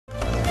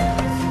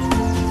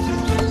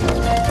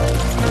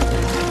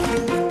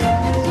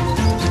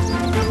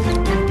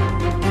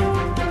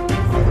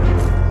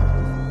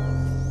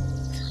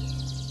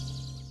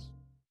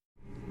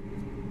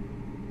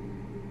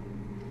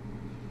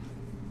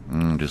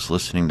just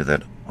listening to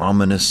that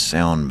ominous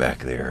sound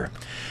back there.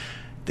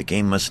 The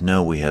game must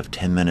know we have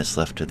 10 minutes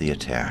left to the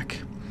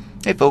attack.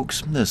 Hey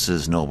folks, this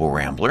is Noble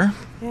Rambler.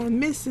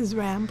 And Mrs.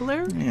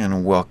 Rambler.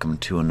 And welcome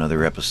to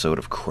another episode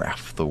of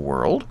Craft the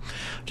World.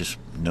 Just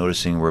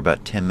noticing we're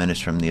about 10 minutes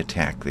from the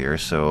attack there,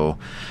 so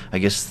I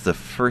guess the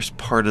first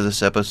part of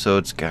this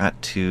episode's got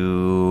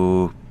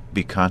to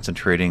be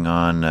concentrating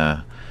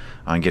on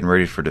getting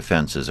ready for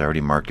defenses. I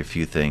already marked a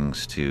few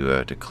things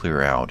to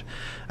clear out.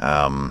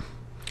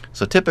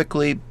 So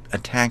typically,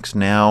 attacks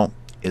now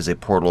is a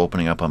portal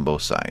opening up on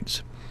both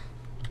sides.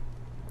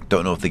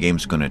 Don't know if the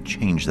game's going to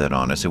change that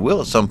on us. It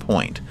will at some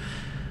point.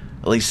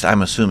 At least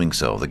I'm assuming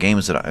so. The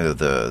games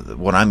that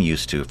what I'm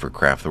used to for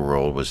Craft the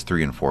World was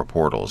 3 and 4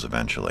 portals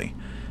eventually.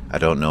 I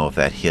don't know if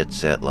that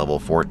hits at level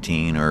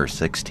 14 or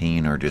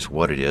 16 or just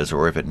what it is,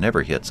 or if it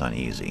never hits on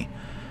easy.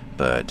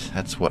 But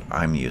that's what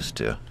I'm used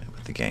to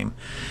with the game.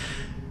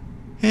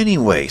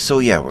 Anyway, so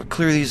yeah, we'll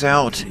clear these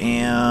out,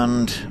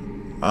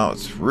 and oh,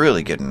 it's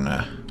really getting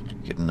a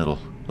little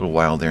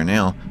wild there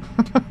now.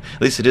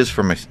 At least it is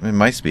for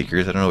my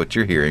speakers. I don't know what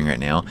you're hearing right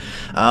now.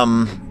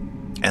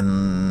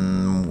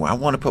 And I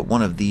want to put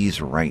one of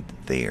these right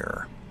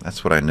there.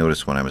 That's what I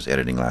noticed when I was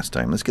editing last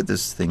time. Let's get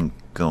this thing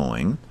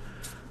going.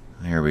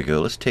 There we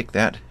go. Let's take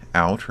that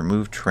out,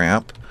 remove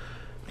trap,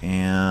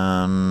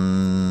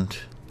 and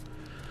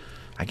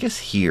I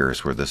guess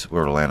here's where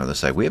it'll land on this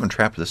side. We haven't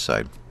trapped this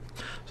side.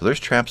 So there's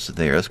traps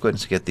there. Let's go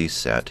ahead and get these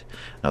set.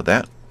 Now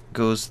that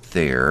goes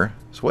there.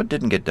 So what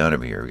didn't get done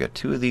over here? We got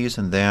 2 of these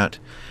and that.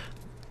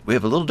 We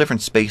have a little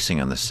different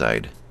spacing on this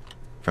side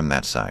from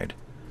that side.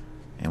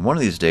 And one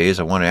of these days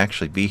I want to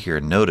actually be here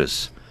and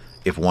notice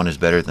if one is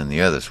better than the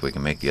other so we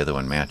can make the other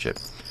one match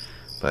it.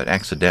 But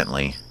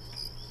accidentally,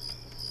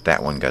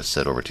 that one got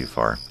set over too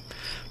far.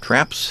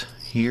 Traps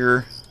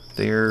here,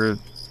 there,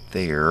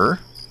 there.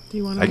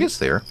 I guess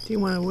there. Do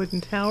you want a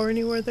wooden tower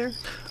anywhere there?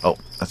 Oh,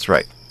 that's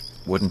right.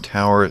 Wooden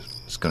tower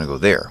is going to go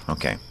there.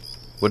 Okay.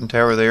 Wooden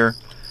tower there,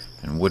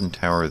 and wooden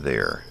tower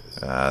there.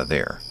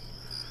 There.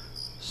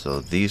 So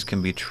these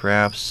can be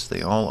traps.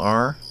 They all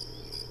are.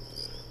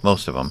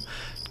 Most of them.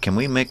 Can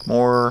we make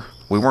more?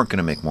 We weren't going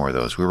to make more of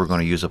those. We were going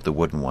to use up the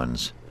wooden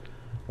ones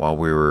while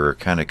we were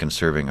kind of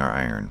conserving our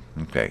iron.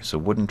 Okay, so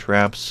wooden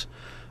traps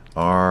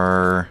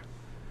are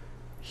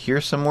here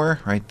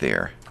somewhere. Right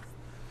there.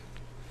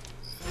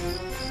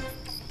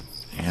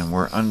 And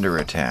we're under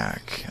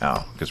attack.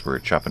 Oh, because we're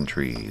chopping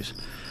trees.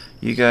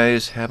 You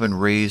guys haven't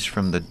raised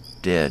from the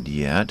dead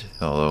yet,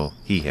 although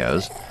he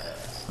has.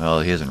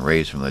 Well, he hasn't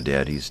raised from the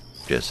dead. He's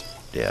just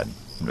dead.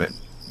 But,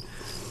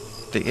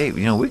 hey,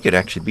 you know, we could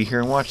actually be here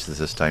and watch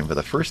this time for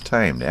the first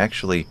time to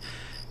actually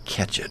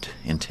catch it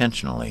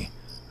intentionally.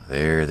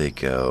 There they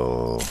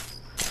go.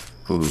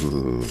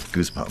 Ooh,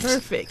 goosebumps.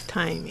 Perfect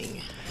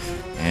timing.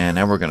 And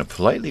now we're going to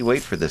politely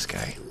wait for this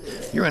guy.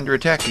 You're under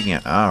attack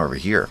again. Ah, over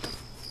here.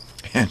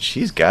 And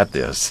she's got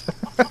this.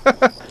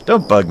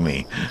 Don't bug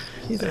me.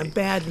 She's in a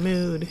bad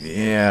mood.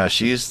 Yeah,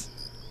 she's...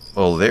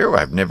 Well, there.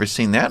 I've never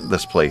seen that in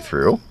this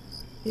playthrough.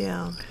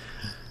 Yeah.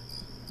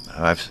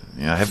 I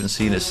haven't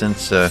seen it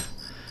since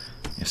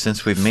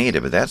we've made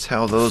it, but that's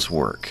how those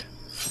work.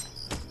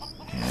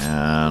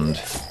 And...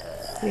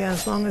 Yeah,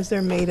 as long as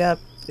they're made up,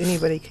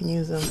 anybody can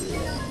use them.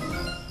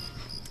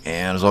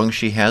 And as long as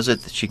she has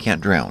it, she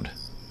can't drown.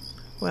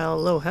 Well,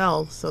 low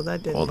health, so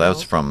that didn't Well, help.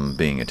 that's from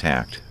being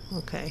attacked.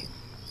 Okay.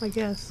 I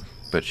guess.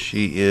 But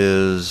she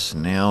is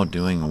now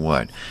doing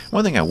what?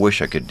 One thing I wish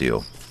I could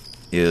do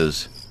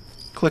is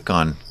click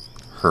on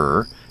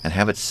her and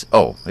have it...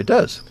 Oh, it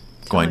does.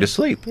 Going to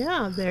sleep.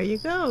 Yeah, there you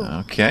go.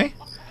 Okay.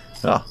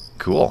 Oh,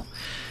 cool.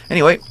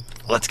 Anyway,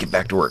 let's get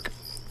back to work.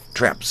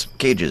 Traps,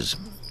 cages,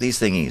 these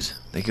thingies,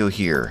 they go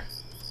here.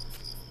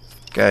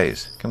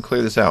 Guys, come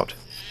clear this out.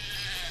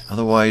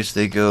 Otherwise,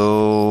 they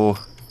go...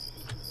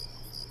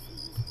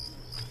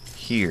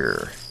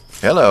 here.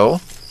 Hello.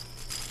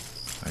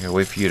 I gotta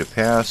wait for you to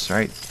pass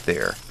right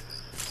there.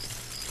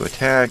 Go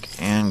attack,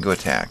 and go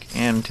attack.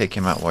 And take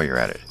him out while you're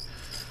at it.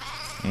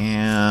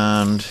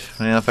 And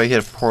well, if I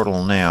hit a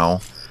portal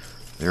now,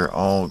 they're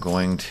all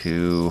going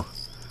to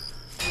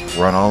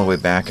run all the way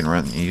back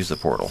and use the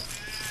portal.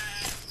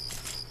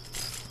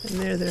 And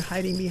there they're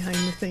hiding behind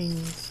the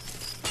things.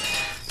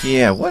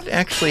 Yeah, what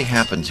actually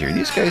happens here?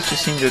 These guys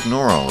just seem to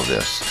ignore all of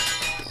this.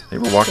 They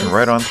were walking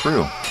right on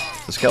through.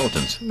 The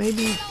skeletons.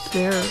 Maybe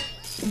they're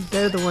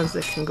the ones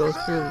that can go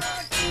through.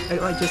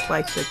 I just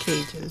like the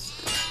cages.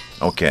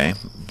 Okay,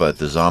 but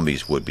the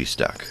zombies would be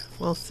stuck.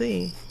 We'll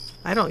see.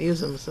 I don't use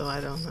them, so I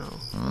don't know.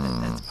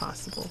 That's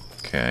possible.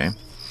 Okay.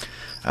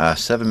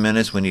 7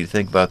 minutes. We need to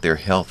think about their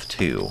health,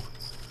 too.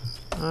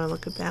 Oh,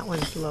 look at that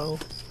one's low.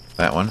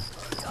 That one?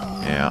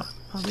 Yeah.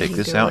 Let's take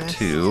this out,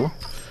 too.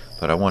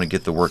 But I want to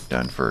get the work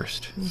done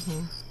first.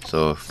 Mm-hmm.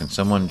 So can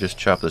someone just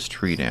chop this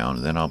tree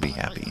down, then I'll be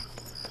happy.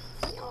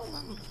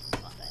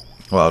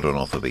 Well, I don't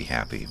know if I'll be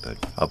happy, but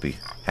I'll be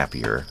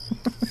happier.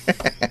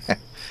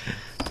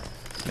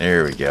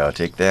 There we go.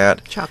 Take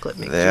that. Chocolate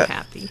makes that. you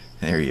happy.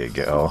 There you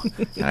go.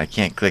 And I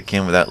can't click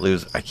him without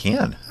losing. I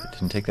can. I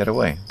didn't take that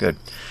away. Good.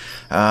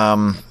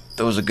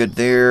 those are good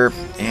there.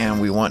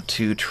 And we want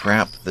to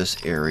trap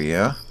this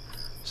area.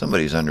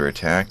 Somebody's under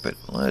attack, but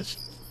let's...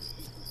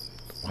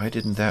 Why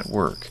didn't that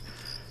work?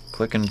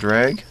 Click and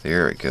drag.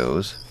 There it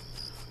goes.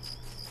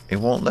 It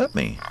won't let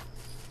me.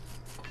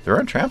 There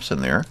aren't traps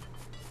in there.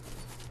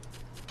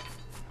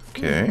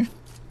 Okay.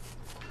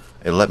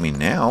 It let me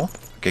now.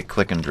 Okay,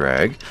 click and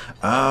drag.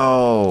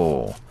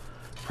 Oh!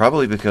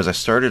 Probably because I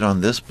started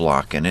on this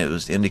block and it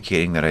was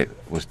indicating that I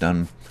was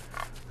done...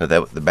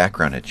 That the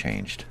background had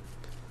changed.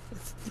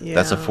 Yeah,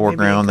 that's a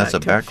foreground, that's a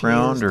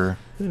background, confused. or...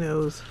 Who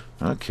knows?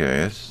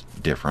 Okay, it's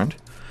different.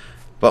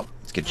 Well,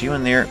 let's get you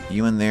in there,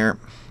 you in there.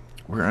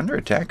 We're under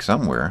attack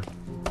somewhere.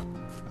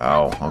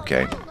 Oh,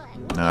 okay.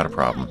 Not a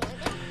problem.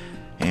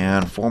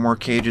 And 4 more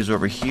cages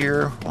over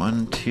here.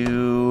 1,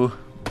 2...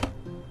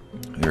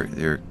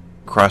 They're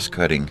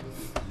cross-cutting.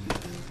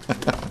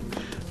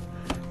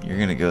 You're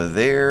going to go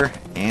there,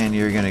 and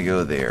you're going to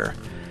go there.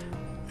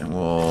 And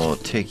we'll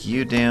take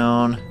you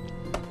down.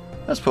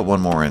 Let's put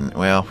one more in.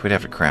 Well, we'd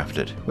have to craft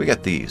it. We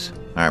got these.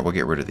 Alright, we'll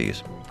get rid of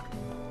these.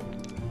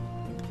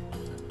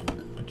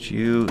 Put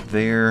you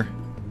there.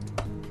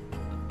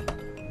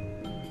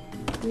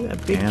 Ooh, a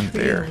big and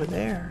tree there. over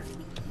there.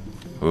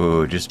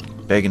 Ooh, just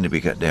begging to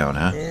be cut down,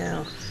 huh?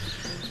 Yeah.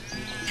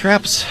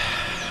 Traps,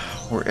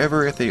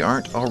 wherever if they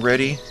aren't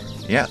already.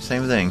 Yeah,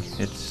 same thing.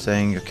 It's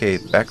saying, okay,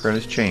 background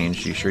has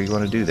changed. You sure you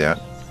want to do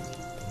that?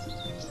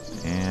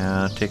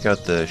 And take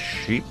out the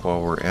sheep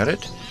while we're at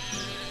it.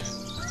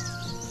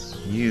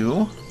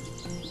 You.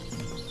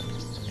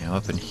 Now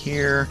up in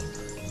here.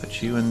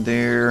 Put you in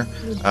there.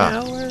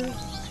 Tower.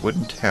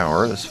 Wooden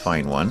tower. Let's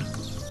find one.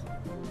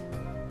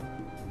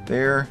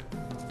 There.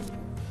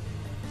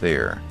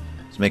 There.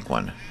 Let's make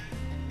one.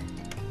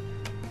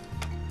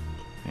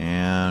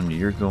 And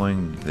you're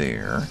going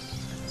there.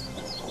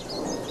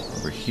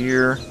 Over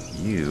here,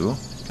 you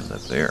end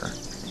up there.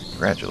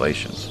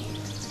 Congratulations.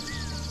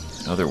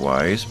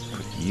 Otherwise,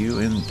 put you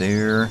in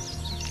there.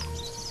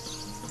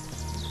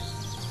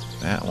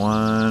 That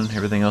one.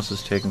 Everything else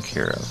is taken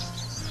care of.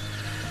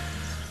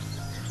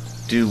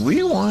 Do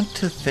we want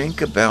to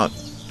think about...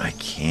 I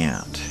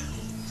can't.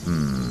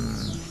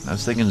 I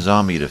was thinking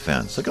zombie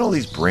defense. Look at all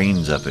these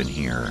brains up in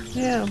here.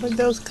 Yeah, where'd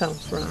those come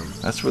from?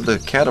 That's where the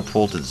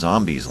catapulted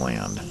zombies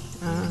land.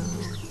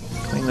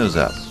 Clean those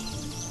up.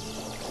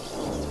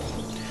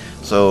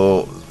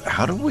 So,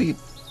 how do we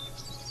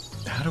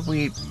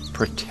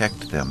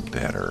protect them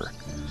better?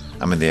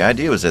 I mean, the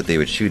idea was that they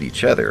would shoot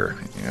each other,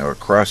 you know,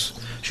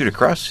 shoot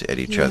across at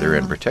each other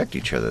and protect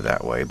each other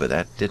that way, but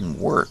that didn't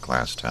work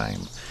last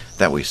time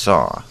that we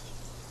saw.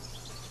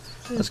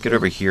 Let's get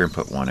over here and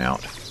put one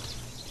out.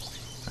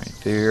 Right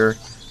there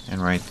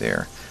and right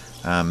there.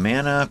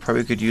 Mana,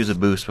 probably could use a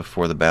boost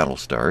before the battle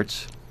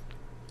starts.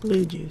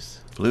 Blue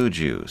juice. Blue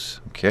juice.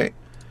 Okay.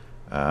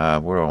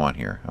 What do I want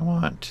here?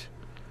 I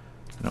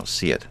don't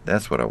see it.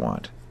 That's what I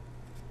want.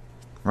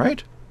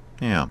 Right?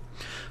 Yeah.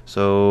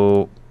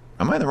 So,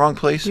 am I in the wrong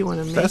place? You want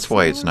to make That's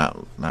why it's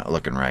some? not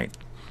looking right.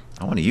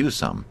 I want to use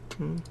some.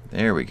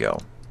 There we go.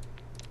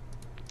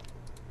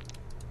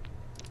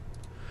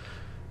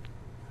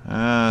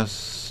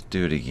 Let's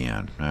do it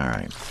again.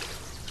 Alright.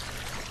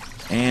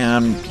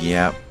 And,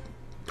 yeah,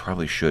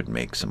 probably should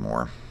make some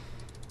more.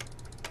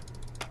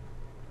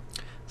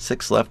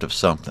 6 left of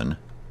something.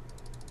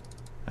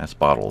 That's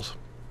bottles.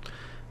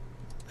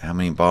 How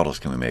many bottles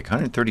can we make?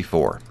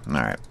 134.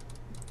 Alright.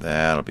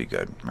 That'll be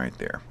good. Right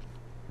there.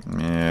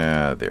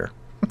 Yeah, there.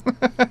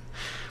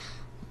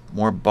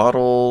 More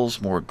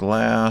bottles, more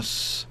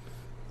glass.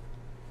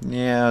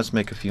 Yeah, let's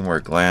make a few more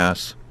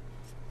glass.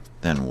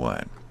 Then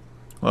what?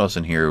 What else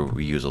in here?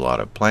 We use a lot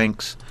of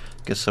planks.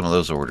 Get some of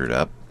those ordered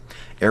up.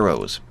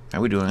 Arrows. How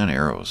are we doing on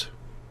arrows?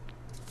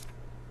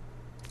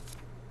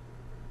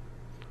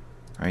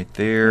 Right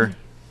there.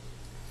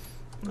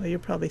 Well, you're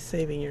probably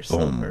saving your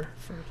silver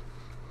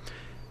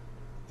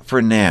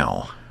for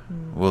now.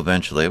 We'll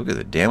eventually look at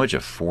the damage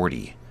of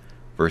 40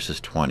 versus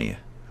 20.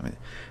 I mean,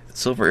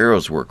 silver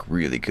arrows work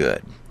really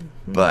good,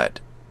 but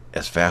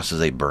as fast as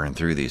they burn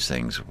through these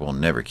things, we'll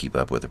never keep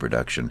up with the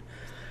production.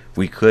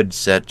 We could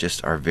set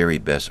just our very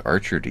best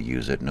archer to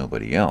use it,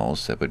 nobody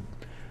else. That would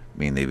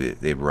mean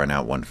they'd run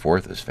out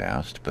 1/4 as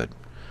fast. But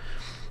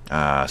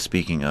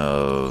speaking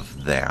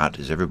of that,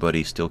 is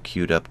everybody still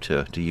queued up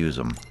to use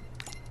them?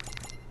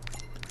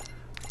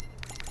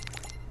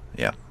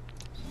 Yeah.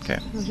 Okay.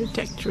 How's your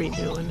tech tree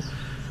doing?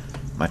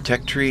 My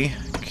tech tree,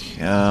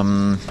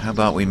 how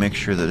about we make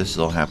sure that this is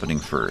all happening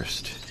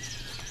first?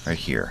 Right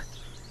here.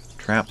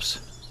 Traps.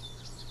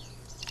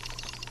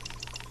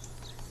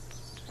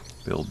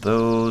 Build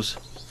those.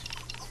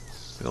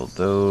 Build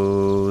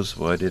those.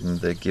 Why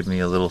didn't they give me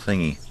a little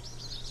thingy?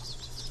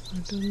 I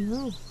don't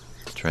know.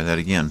 Let's try that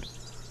again.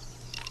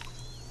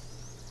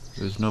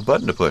 There's no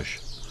button to push.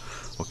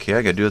 Okay,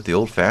 I gotta do it the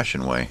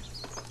old-fashioned way.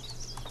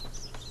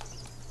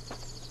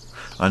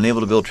 Unable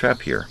to build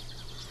trap here.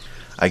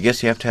 I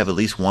guess you have to have at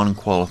least one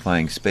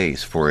qualifying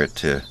space for it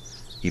to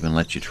even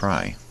let you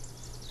try.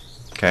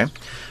 Okay,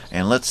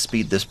 and let's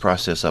speed this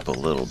process up a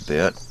little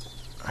bit.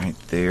 Right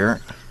there.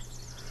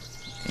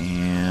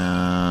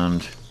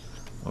 And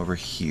over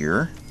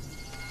here.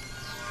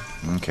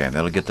 Okay,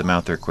 that'll get them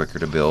out there quicker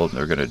to build.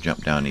 They're going to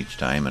jump down each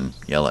time and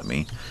yell at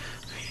me.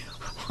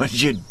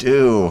 What'd you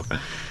do?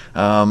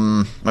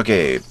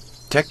 Okay,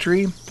 tech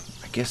tree.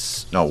 I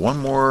guess, no, one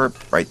more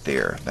right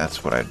there.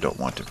 That's what I don't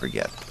want to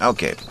forget.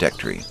 Okay, tech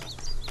tree.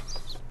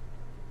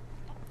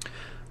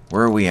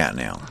 Where are we at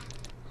now?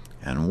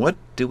 And what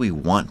do we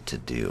want to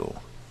do?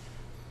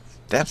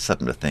 That's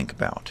something to think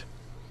about.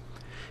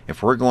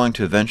 If we're going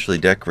to eventually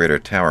decorate our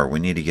tower, we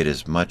need to get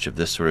as much of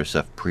this sort of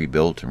stuff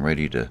pre-built and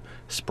ready to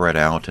spread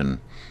out and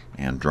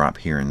drop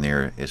here and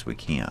there as we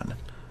can.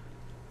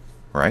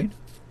 Right?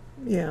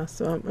 Yeah,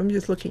 so I'm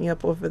just looking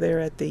up over there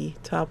at the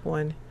top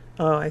one.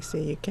 Oh, I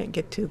see. You can't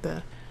get to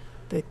the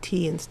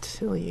T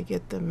until you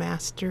get the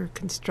master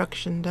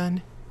construction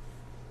done.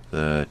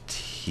 The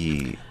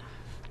T.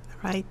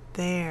 Right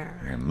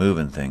there. You're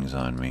moving things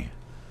on me.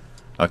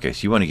 Okay,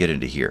 so you want to get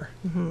into here,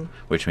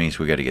 which means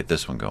we got to get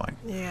this one going.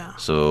 Yeah.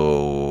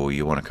 So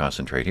you want to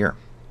concentrate here.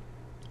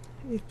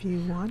 If you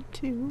want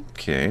to.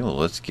 Okay, well,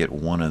 let's get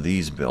one of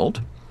these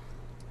built,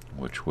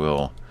 which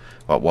will,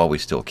 well, while we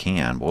still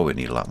can, boy, we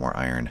need a lot more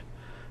iron.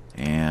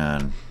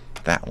 And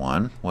that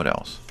one, what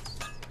else?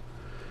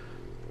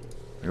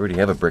 We already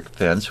have a brick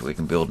fence, so we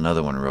can build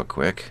another one real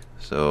quick.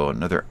 So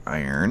another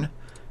iron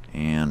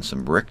and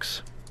some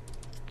bricks.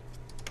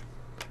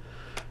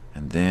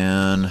 And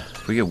then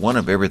if we get one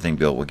of everything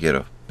built, we'll get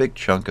a big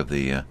chunk of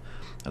the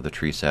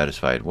tree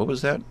satisfied. What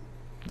was that?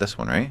 This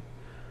one, right?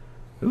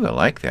 Ooh, I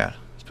like that.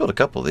 Let's build a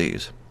couple of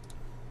these.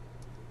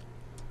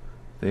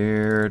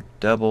 There,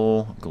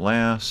 double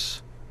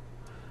glass,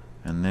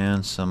 and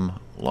then some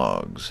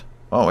logs.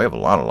 Oh, we have a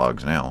lot of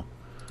logs now.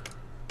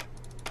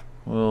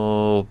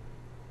 We'll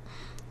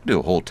do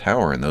a whole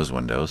tower in those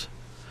windows.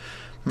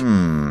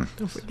 Don't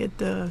forget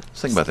the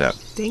Let's think about that.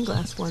 stained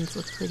glass ones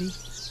look pretty.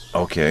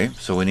 Okay,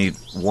 so we need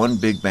one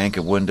big bank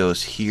of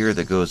windows here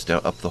that goes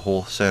down up the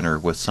whole center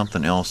with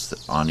something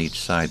else on each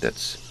side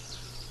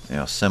that's, you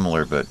know,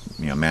 similar but,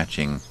 you know,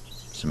 matching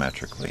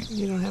symmetrically.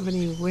 You don't have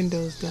any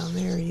windows down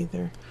there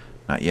either.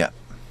 Not yet.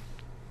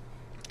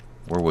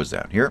 Where was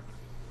that? Here?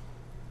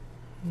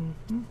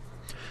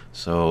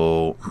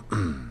 So,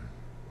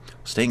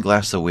 stained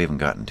glass, though, we haven't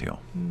gotten to.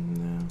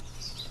 No.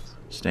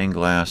 Stained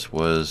glass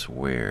was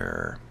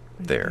where?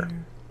 Right There.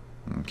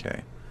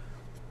 Okay.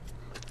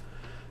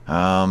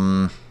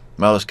 Well,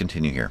 let's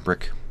continue here.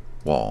 Brick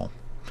wall.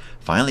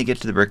 Finally get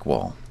to the brick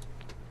wall.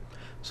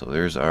 So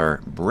there's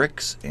our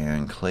bricks,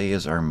 and clay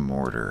is our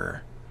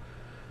mortar.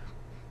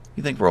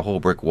 You think for a whole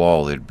brick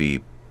wall, there'd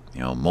be,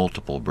 you know,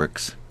 multiple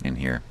bricks in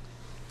here.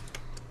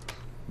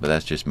 But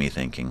that's just me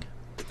thinking.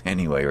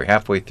 Anyway, we're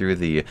halfway through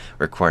the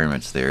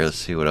requirements there. Let's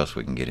see what else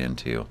we can get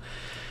into.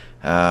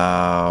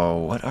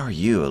 What are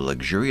you? A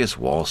luxurious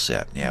wall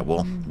set. Yeah,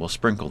 we'll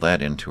sprinkle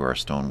that into our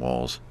stone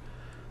walls.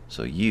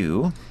 So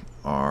you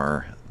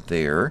are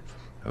there.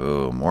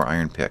 Oh, more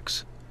iron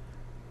picks.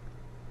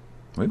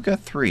 We've got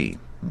 3.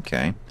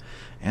 Okay.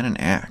 And an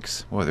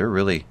axe. Boy, they're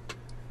really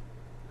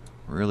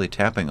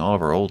tapping all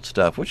of our old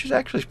stuff, which is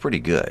actually pretty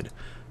good.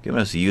 Giving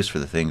us a use for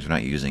the things we're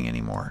not using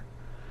anymore.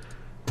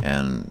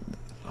 And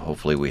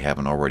hopefully we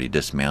haven't already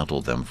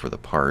dismantled them for the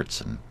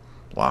parts and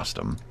lost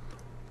them.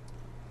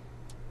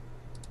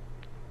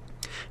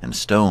 And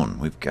stone.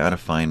 We've got to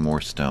find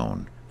more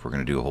stone if we're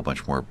going to do a whole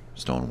bunch more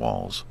stone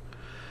walls.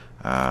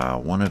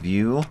 One of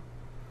you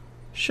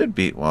should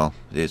be, well,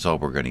 it's all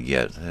we're going to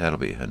get. That'll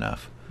be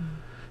enough.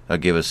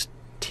 That'll give us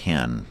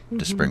 10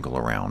 to sprinkle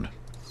around.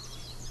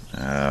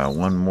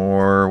 One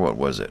more, what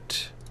was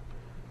it?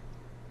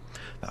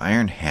 The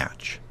iron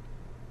hatch.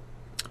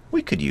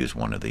 We could use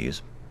one of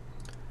these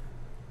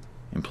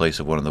in place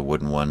of one of the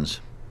wooden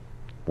ones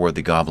where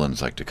the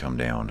goblins like to come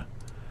down.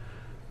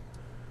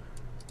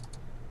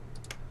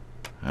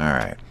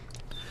 Alright.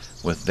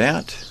 With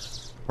that,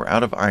 we're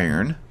out of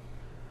iron.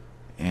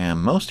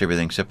 And most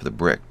everything except for the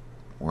brick,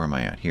 where am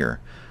I at here,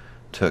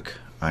 took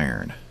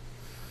iron.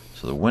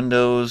 So the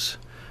windows,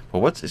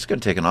 well, it's going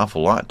to take an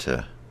awful lot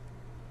to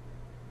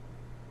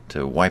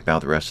wipe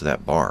out the rest of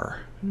that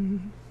bar.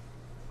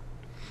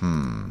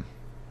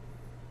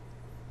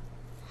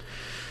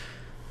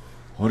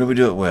 What do we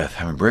do it with?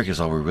 I mean, brick is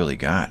all we really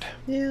got.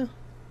 Yeah.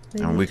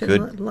 Maybe And we we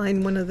could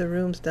line one of the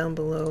rooms down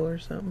below or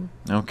something.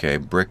 Okay,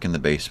 brick in the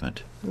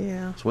basement.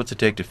 Yeah. So what's it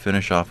take to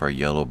finish off our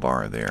yellow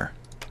bar there?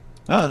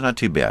 Oh, it's not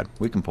too bad.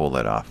 We can pull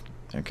that off.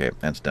 Okay,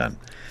 that's done.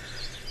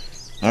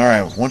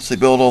 Alright, once they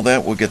build all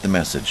that, we'll get the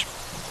message.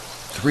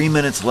 3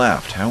 minutes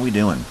left. How are we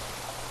doing?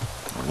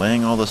 We're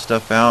laying all this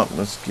stuff out.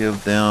 Let's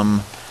give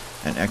them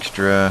an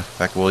extra... In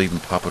fact, we'll even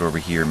pop it over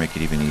here, make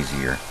it even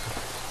easier.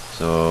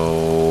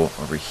 So,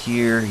 over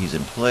here, he's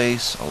in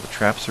place. All the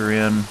traps are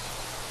in.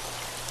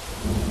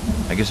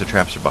 I guess the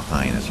traps are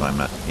behind, that's why I'm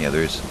not... Yeah,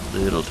 there's a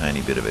little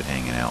tiny bit of it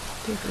hanging out.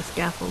 Take the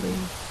scaffolding.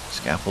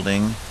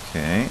 Scaffolding,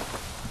 okay.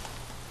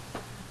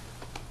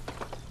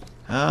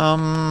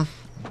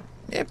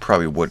 It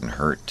probably wouldn't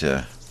hurt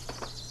to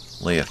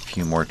lay a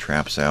few more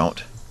traps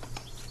out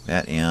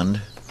that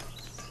end,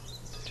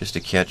 just to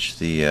catch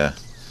the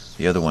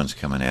other ones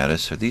coming at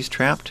us. Are these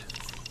trapped?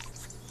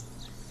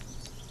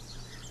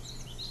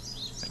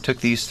 Took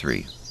these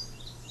 3.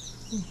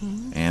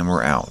 Mm-hmm. And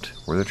we're out.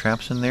 Were there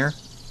traps in there?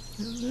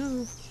 I don't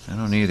know. I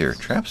don't either.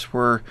 Traps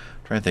were...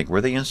 I'm trying to think.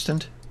 Were they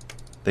instant?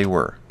 They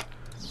were.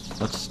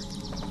 Let's...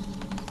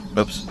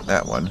 Oops,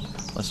 that one.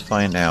 Let's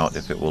find out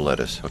if it will let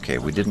us. Okay,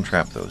 we didn't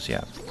trap those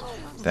yet.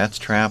 That's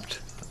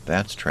trapped.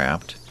 That's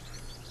trapped.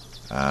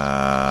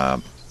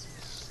 That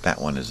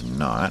one is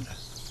not.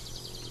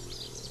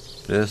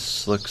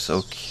 This looks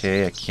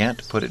okay. I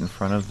can't put it in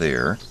front of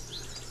there.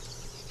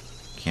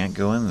 Can't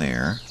go in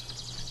there.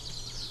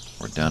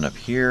 We're done up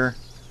here.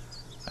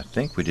 I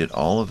think we did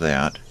all of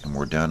that, and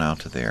we're done out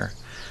to there.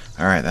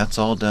 Alright, that's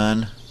all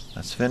done.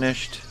 That's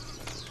finished.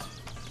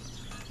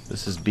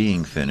 This is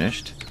being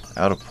finished.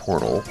 Out of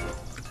portal.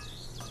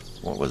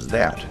 What was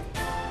that?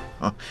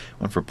 Huh,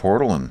 went for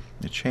portal and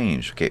it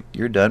changed. Okay,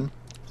 you're done.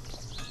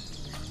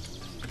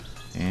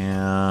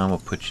 And we'll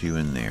put you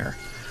in there.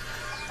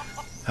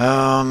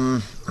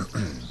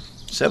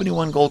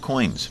 71 gold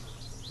coins.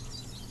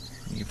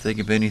 If you think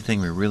of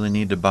anything we really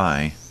need to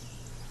buy,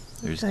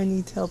 there's... I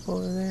need help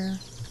over there.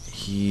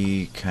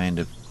 He kind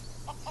of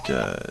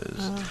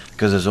does.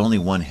 Because there's only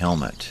one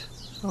helmet.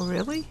 Oh,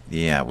 really?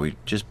 Yeah, we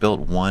just built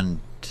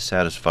one to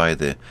satisfy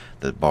the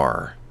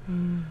bar.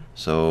 Mm.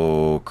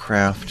 So,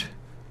 craft...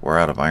 We're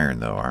out of iron,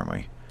 though, aren't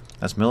we?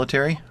 That's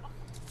military?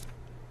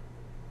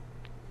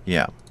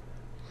 Yeah.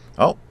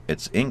 Oh,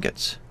 it's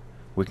ingots.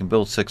 We can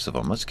build 6 of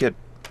them. Let's get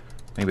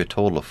maybe a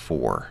total of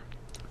 4.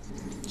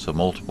 So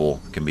multiple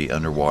can be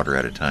underwater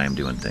at a time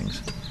doing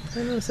things.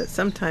 I notice that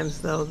sometimes,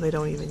 though, they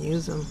don't even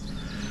use them.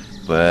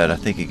 But I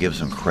think it gives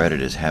them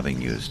credit as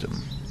having used them.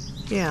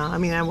 Yeah, I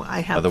mean, I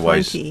have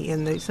Otherwise, plenty,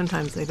 and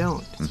sometimes they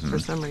don't, for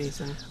some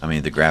reason. I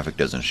mean, the graphic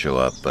doesn't show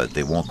up, but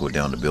they won't go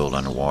down to build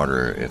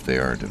underwater if they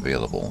aren't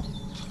available.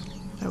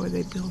 Why would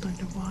they build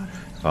underwater?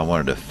 If I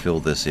wanted to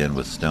fill this in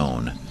with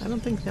stone, I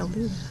don't think they'll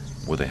do that.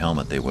 with a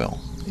helmet, they will.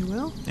 They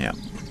will? Yeah.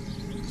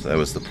 So that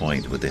was the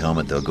point. With the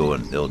helmet, they'll go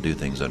and they'll do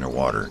things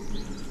underwater.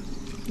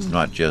 It's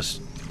not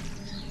just,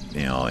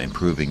 you know,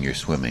 improving your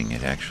swimming.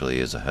 It actually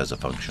has a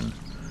function.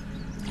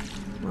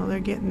 Well, they're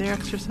getting their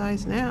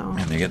exercise now.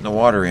 And they're getting the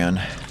water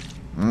in.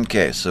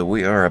 Okay, so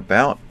we are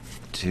about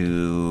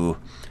to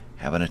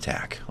have an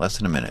attack. Less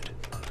than a minute.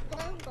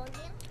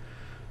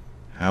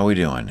 How are we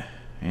doing?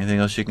 Anything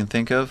else you can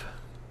think of?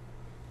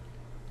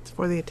 It's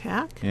for the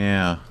attack?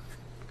 Yeah.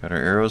 Got our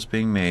arrows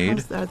being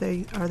made. Are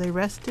they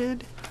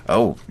rested?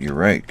 Oh, you're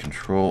right.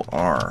 Control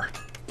R.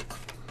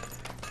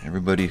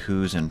 Everybody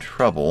who's in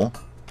trouble,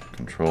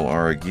 Control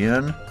R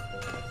again.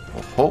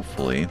 Will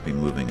hopefully be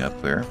moving up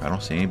there. I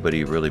don't see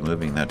anybody really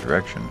moving in that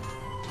direction.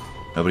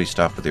 Nobody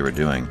stopped what they were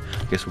doing.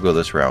 I guess we'll go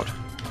this route.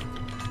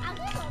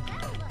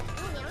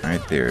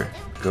 Right there.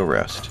 Go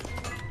rest.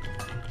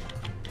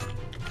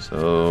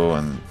 So,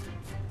 I'm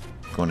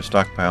going to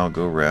stockpile,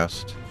 go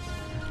rest.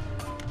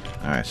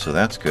 Alright, so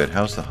that's good.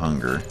 How's the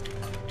hunger?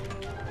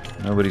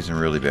 Nobody's in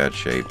really bad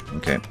shape.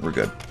 Okay, we're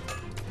good.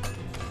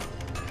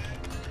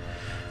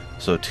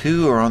 So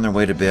 2 are on their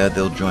way to bed.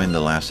 They'll join the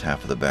last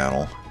half of the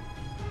battle.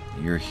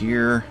 You're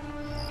here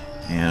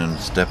and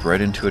step right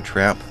into a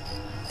trap.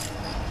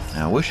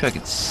 Now, I wish I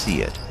could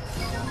see it.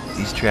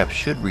 These traps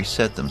should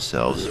reset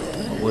themselves.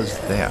 What was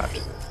that?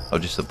 Oh,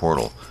 just the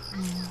portal.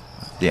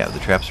 Yeah, the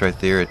trap's right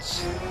there.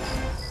 It's...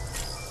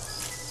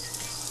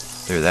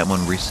 There, that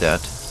one reset.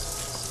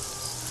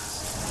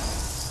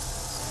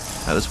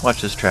 Now, let's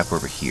watch this trap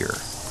over here.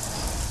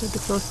 Is it the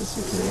closest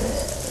you can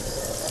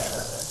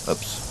get?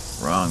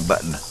 Oops, wrong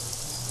button.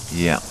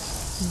 Yeah.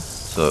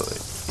 So,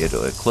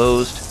 it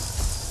closed.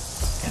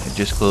 And it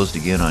just closed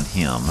again on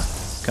him.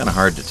 Kind of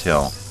hard to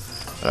tell.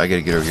 But I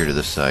gotta get over here to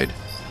this side.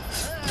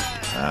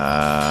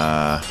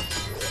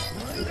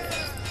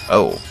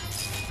 Oh.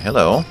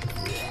 Hello.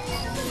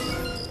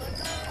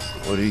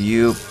 What do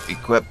you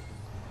equip?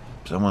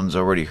 Someone's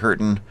already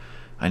hurting.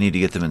 I need to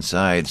get them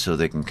inside so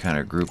they can kind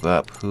of group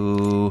up.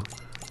 Who?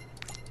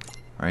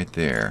 Right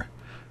there.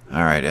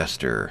 Alright,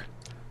 Esther.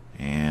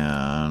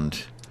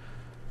 And...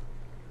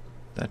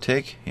 that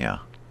take? Yeah.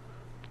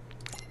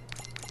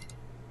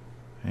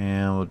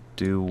 And we'll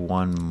do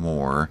one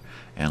more.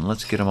 And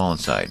let's get them all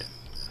inside.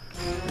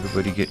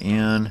 Everybody get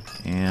in.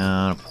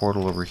 And a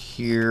portal over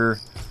here.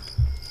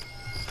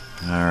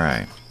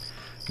 Alright.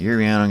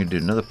 You're in. I'm going to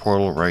do another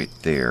portal right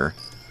there.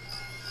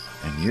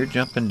 And you're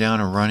jumping down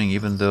and running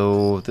even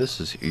though this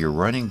is... You're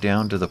running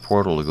down to the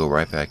portal to go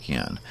right back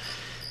in.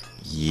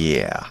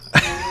 Yeah.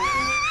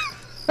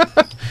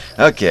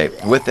 Okay.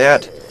 With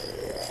that,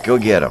 go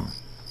get them.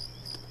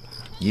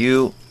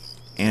 You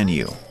and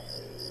you.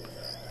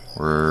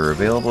 We're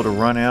available to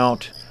run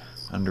out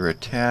under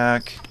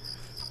attack.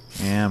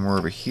 And we're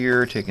over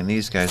here taking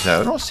these guys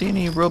out. I don't see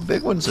any real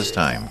big ones this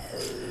time.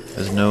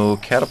 There's no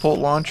catapult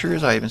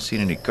launchers. I haven't seen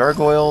any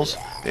gargoyles.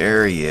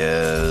 There he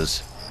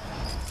is.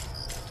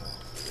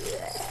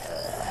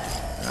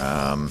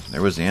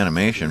 There was the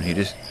animation. He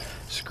just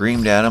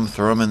screamed at him,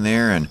 throw him in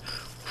there, and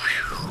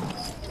whew,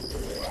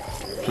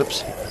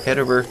 flips head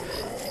over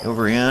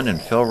end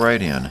and fell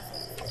right in.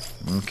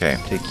 Okay,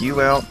 take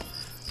you out.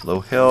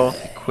 Low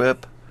health,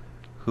 equip.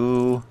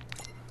 Who?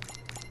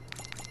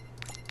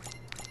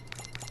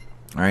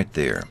 Right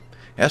there.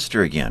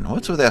 Esther again.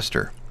 What's with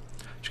Esther?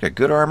 She's got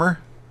good armor,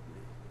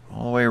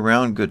 all the way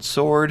around, good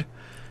sword,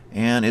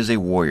 and is a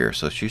warrior.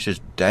 So she's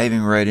just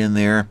diving right in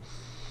there,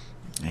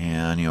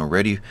 and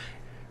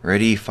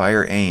ready,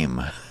 fire,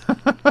 aim,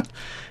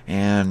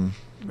 and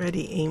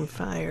Ready, aim,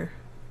 fire.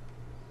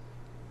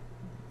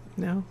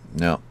 No.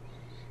 no,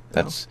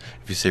 that's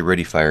if you say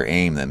ready, fire,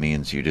 aim, that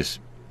means you just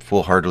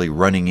full-heartedly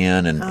running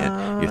in, and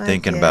you're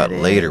thinking about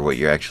later what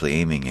you're actually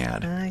aiming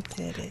at. I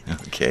get it.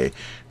 Okay.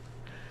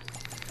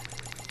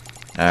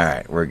 All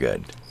right, we're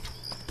good.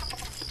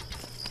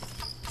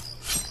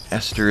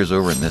 Esther is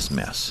over in this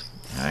mess.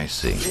 I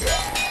see.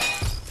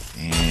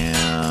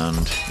 And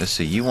let's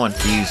see, you want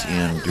these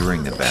in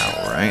during the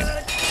battle,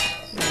 right?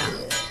 Yeah.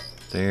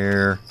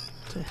 There.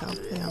 To help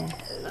them.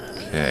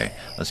 Okay,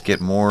 let's get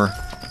more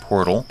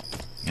portal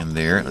in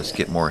there. Let's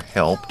get more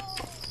help.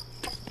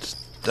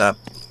 Stop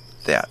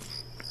that.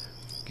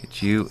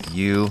 Get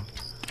you.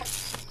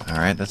 All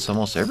right, that's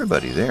almost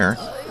everybody there.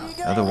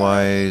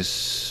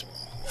 Otherwise,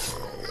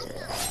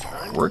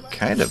 we're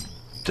kind of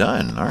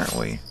done, aren't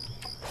we?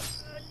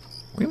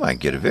 We might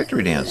get a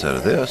victory dance out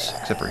of this,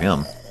 except for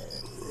him.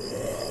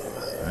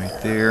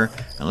 Right there.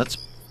 And let's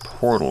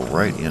portal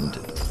right into...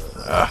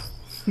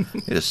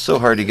 it is so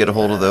hard to get a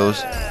hold of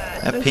those.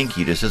 That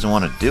Pinky just doesn't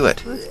want to do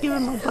it. Let's give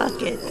him a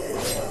bucket.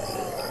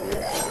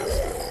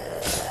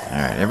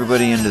 Alright,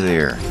 everybody into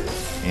there.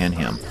 And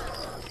him.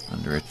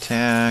 Under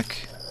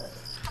attack.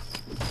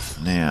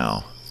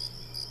 Now.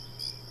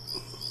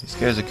 These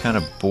guys are kind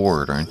of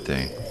bored, aren't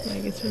they? I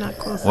guess we're not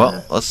close Well,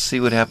 enough. let's see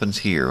what happens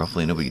here.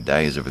 Hopefully nobody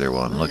dies over there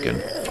while I'm looking.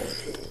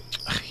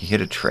 He hit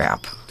a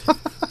trap.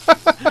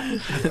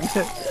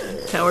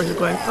 Towers are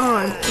going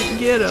on.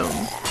 Get him.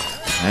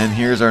 And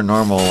here's our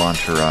normal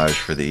entourage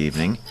for the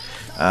evening.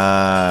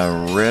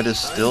 Red is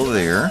still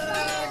there.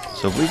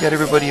 So have we got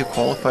everybody who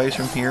qualifies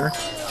from here?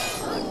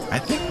 I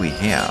think we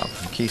have.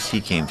 In case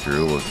he came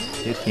through, we'll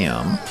hit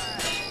him.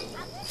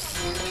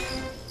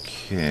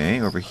 Okay,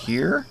 over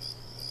here.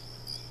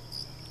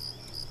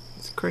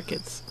 It's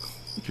crickets.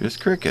 Just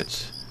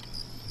crickets.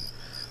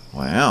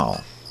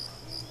 Wow.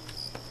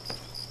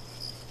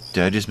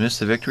 Did I just miss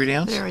the victory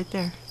dance? There, right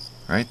there.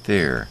 Right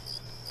there.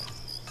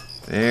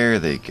 There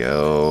they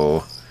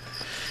go.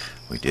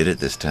 We did it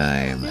this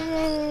time.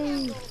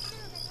 Yay!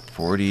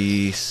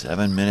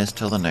 47 minutes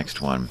till the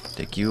next one.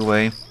 Take you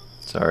away.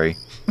 Sorry.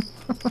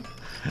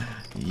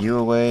 You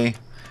away.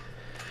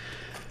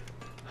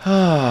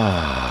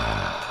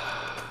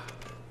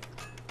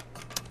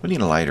 We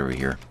need a light over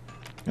here.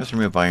 Let's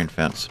remove iron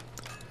fence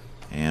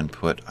and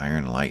put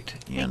iron light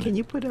Hey, in. can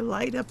you put a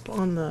light up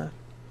on the...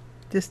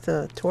 just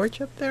a torch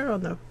up there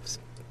on the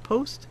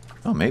post?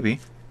 Oh, maybe.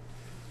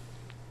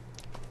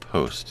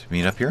 Post. You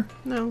mean up here?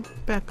 No,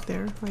 back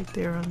there. Right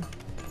there on...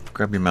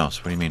 Grab your mouse.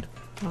 What do you mean?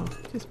 Oh,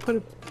 just put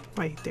it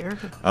right there.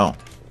 Oh.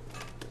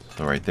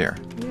 So right there.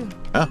 Yeah.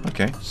 Oh,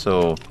 okay.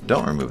 So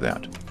don't remove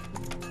that.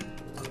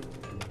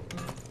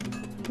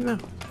 No.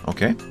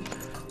 Okay.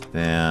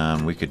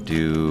 Then we could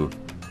do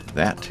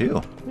that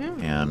too. Yeah.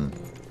 And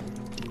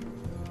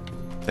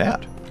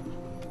that.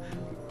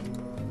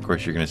 Of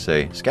course, you're going to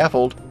say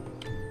scaffold.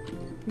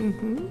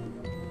 Mm-hmm.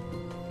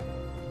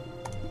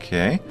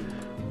 Okay.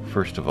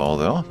 First of all,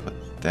 though,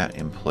 put that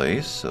in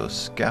place. So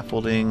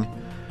scaffolding.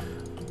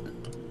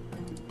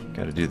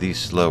 Got to do these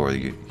slower.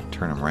 You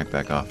turn them right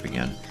back off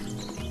again.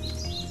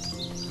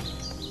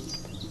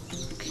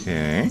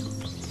 Okay.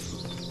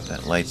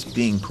 That light's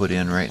being put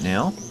in right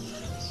now.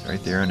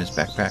 Right there in his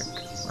backpack.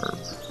 Or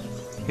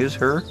his,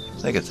 her? I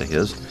think it's a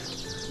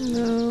his.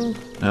 No.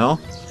 No?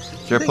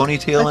 Is there a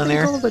ponytail in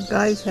there? I think all the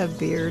guys have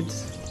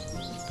beards,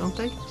 don't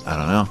they? I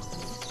don't know.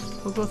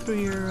 We'll go through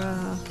your,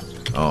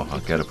 Oh,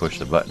 I've got to push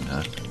the button,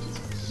 huh?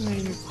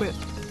 your equip.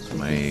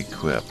 My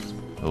equip.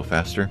 A little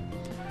faster?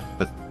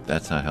 But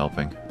that's not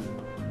helping.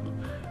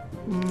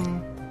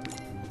 Mm.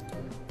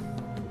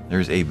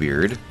 There's a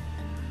beard.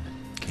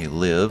 Okay,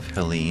 Liv,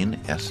 Helene,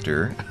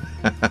 Esther.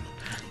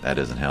 That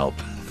doesn't help.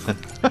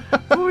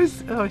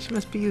 Oh, she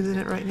must be using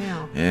it right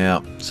now.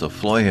 Yeah, so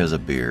Floy has a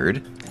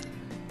beard.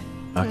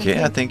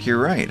 Okay, I think you're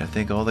right. I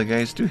think all the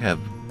guys do have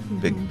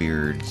big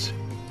beards.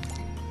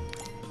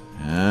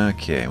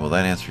 Okay, well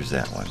that answers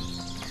that one.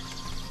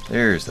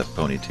 There's the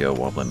ponytail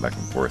wobbling back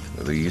and forth.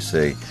 Whether you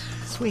say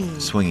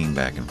swinging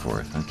back and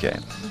forth. Okay.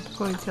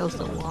 Ponytails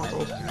don't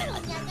wobble.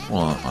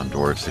 Well, on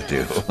dwarves they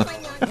do.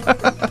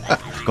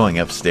 Going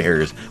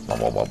upstairs.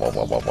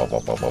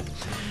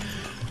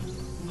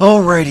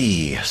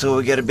 Alrighty, so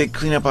we got a big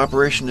cleanup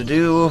operation to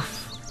do.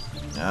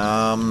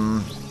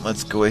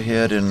 Let's go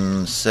ahead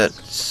and set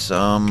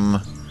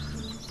some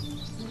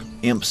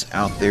imps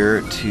out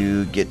there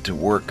to get to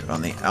work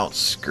on the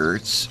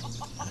outskirts.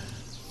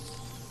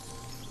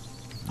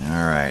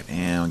 Alright,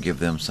 and we'll give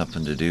them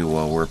something to do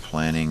while we're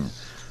planning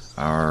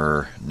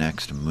our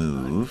next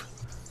move.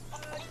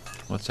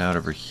 What's out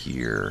over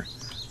here?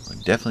 We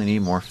definitely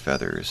need more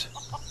feathers.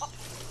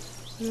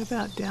 What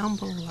about down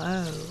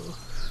below?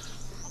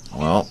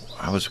 Well,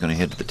 I was going to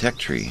head to the tech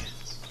tree.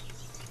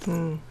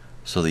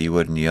 so that you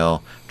wouldn't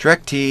yell,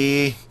 Trek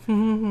T!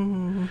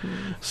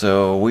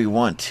 So we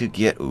want to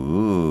get...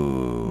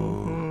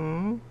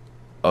 Ooh.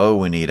 Oh,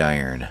 we need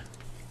iron.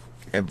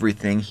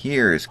 Everything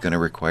here is going to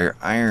require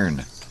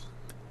iron.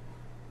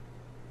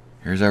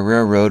 Here's our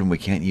railroad, and we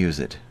can't use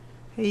it.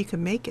 Hey, you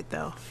can make it,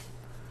 though.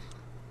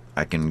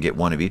 I can get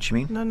one of each, you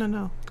mean?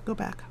 No. Go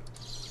back.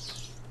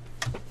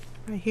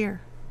 Right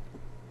here.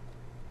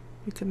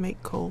 You can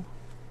make coal.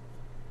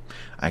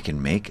 I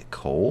can make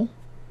coal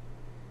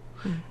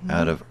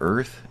out of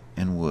earth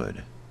and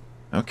wood.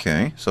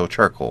 Okay, so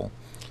charcoal.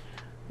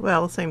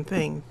 Well, same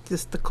thing.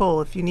 Just the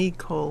coal. If you need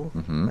coal,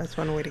 that's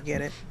one way to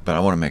get it. But I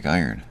want to make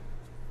iron.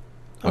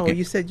 Okay. Oh,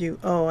 you said you...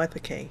 Oh, that's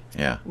okay.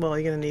 Yeah. Well,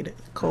 you're going to need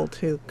coal,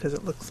 too, because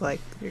it looks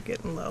like you're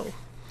getting low.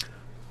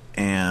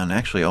 And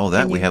actually, all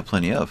that we have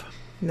plenty of.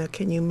 Now,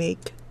 can you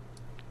make...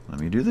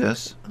 Let me do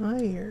this.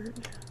 Iron.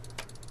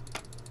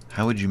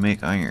 How would you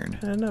make iron?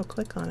 I don't know.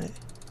 Click on it.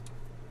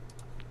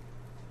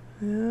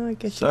 Oh, I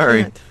guess Sorry.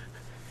 you can't.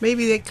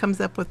 Maybe that comes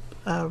up with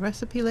a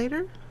recipe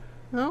later?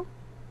 No?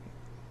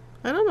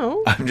 I don't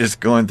know. I'm just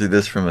going through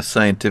this from a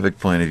scientific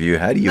point of view.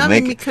 How do you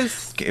make...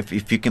 because...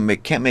 If you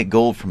can't make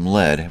gold from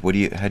lead,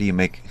 how do you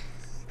make...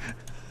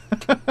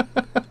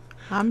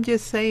 I'm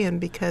just saying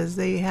because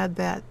they had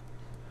that,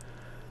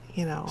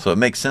 So it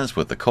makes sense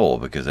with the coal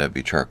because that'd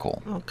be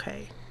charcoal.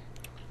 Okay.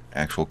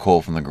 Actual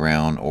coal from the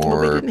ground or...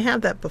 Well, they didn't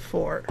have that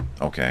before.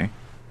 Okay.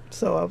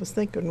 So I was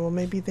thinking, well,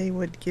 maybe they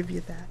would give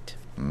you that.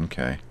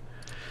 Okay.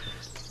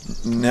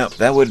 No,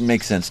 that wouldn't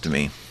make sense to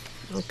me.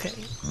 Okay.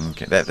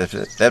 Okay,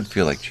 that'd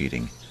feel like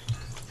cheating.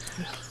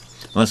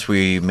 Unless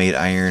we made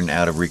iron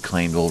out of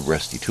reclaimed old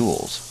rusty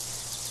tools.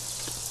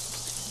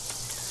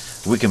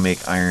 We can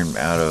make iron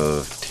out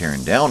of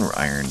tearing down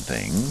iron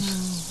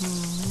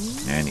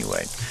things.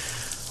 Anyway.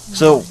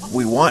 So,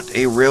 we want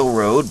a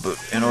railroad, but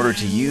in order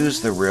to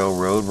use the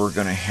railroad, we're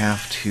going to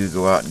have to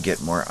go out and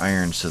get more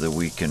iron so that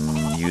we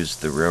can use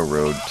the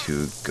railroad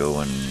to go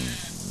and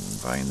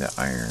find the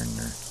iron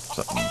or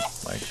something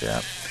like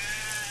that.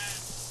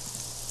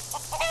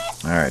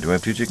 Alright, do I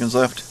have 2 chickens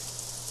left?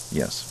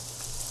 Yes.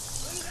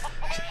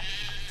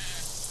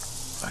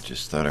 I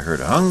just thought I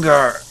heard a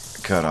hunger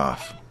cut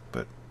off,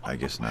 but I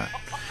guess not.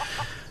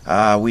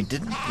 We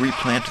didn't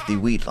replant the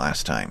wheat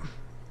last time.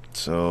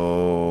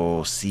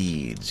 So,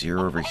 seeds, you're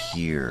over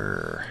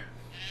here.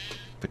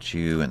 Put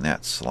you in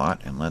that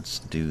slot, and let's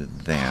do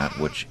that,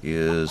 which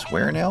is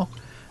where now?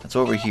 That's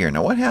over here.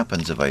 Now, what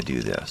happens if I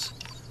do this?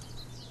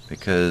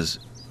 Because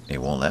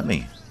it won't let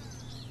me.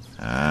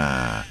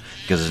 Because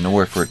there's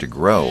nowhere for it to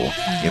grow.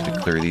 You have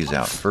to clear these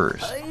out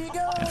first.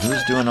 And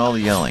who's doing all the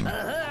yelling?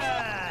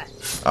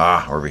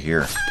 Over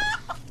here.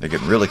 They're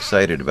getting real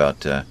excited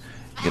about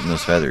getting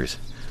those feathers.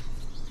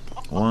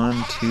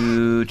 1,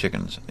 2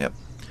 chickens. Yep.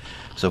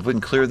 So if we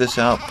can clear this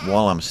out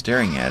while I'm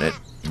staring at it,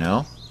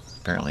 no?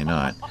 Apparently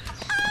not.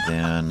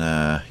 Then,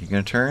 you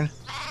gonna turn?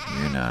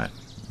 You're not.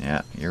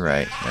 Yeah, you're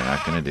right. They're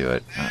not gonna do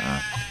it.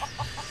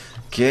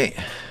 Okay.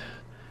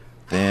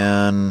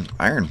 Then,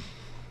 iron.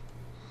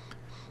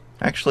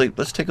 Actually,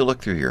 let's take a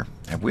look through here.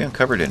 Have we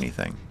uncovered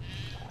anything?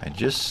 I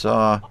just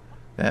saw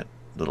that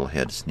little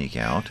head sneak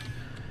out.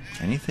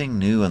 Anything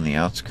new on the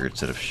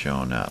outskirts that have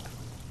shown up?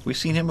 We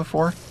seen him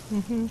before?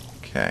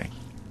 Okay.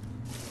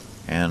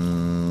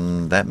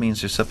 And that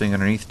means there's something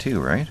underneath too,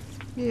 right?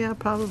 Yeah,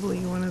 probably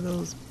one of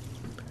those...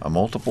 A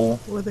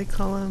multiple? What do they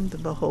call them? The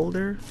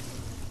beholder?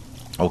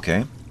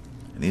 Okay.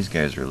 And these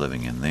guys are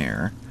living in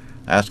there.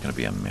 That's going to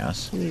be a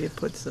mess. You need to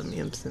put some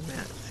imps in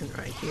that and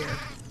right here.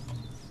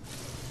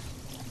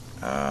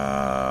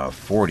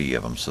 40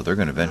 of them, so they're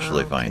going to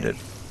eventually find it.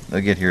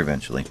 They'll get here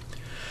eventually.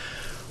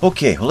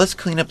 Okay, well, let's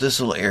clean up this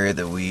little area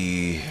that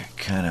we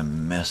kind of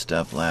messed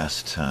up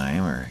last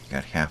time, or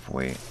got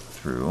halfway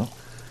through.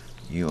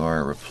 You are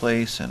a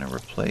replace and a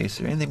replace. Is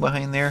there anything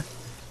behind there?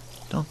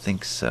 Don't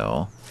think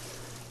so.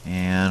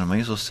 And I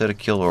might as well set a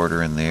kill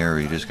order in there, or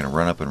you're just going to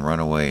run up and run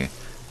away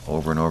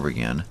over and over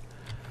again.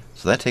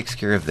 So that takes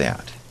care of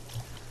that.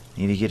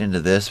 Need to get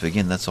into this, but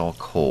again, that's all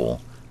coal.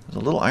 There's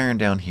a little iron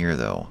down here,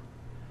 though.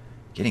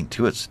 Getting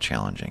to it's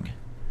challenging.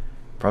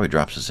 Probably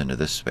drops us into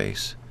this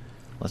space.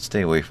 Let's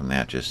stay away from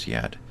that just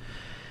yet.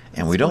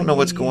 And we don't know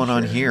what's going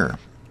on here.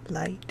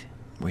 Light.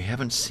 We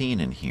haven't seen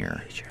in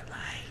here. Use your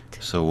light.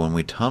 So when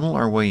we tunnel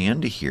our way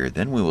into here,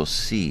 then we will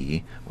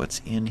see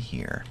what's in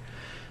here.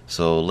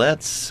 So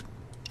let's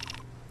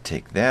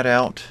take that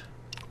out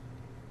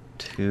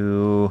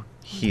to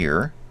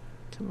here.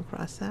 Come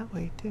across that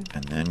way, too.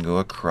 And then go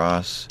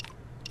across.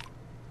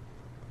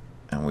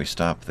 And we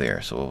stop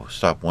there. So we'll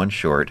stop one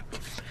short.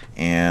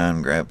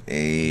 And grab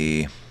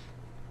a...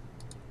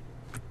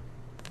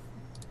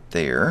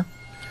 there.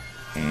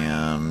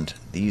 And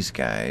these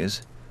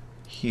guys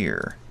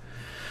here.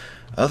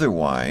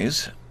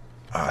 Otherwise...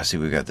 I see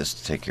we've got this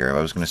to take care of.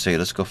 I was going to say,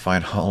 let's go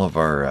find all of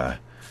our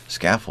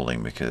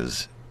scaffolding,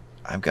 because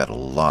I've got a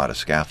lot of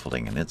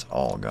scaffolding and it's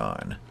all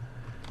gone.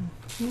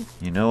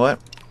 You know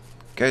what?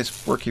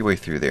 Guys, work your way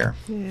through there.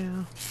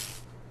 Yeah.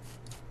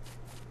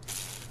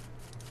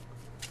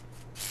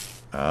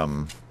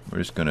 We're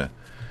just going to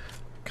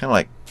kind of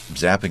like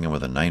zapping them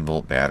with a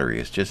 9-volt battery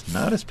is just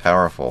not as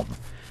powerful.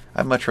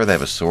 I'd much rather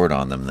have a sword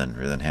on them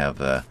than have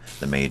the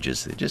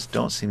mages. They just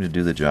don't seem to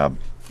do the job.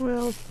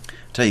 Well,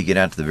 Until you get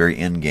out to the very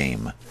end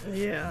game,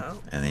 yeah.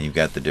 and then you've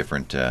got the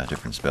different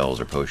spells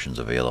or potions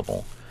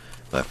available.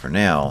 But for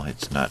now,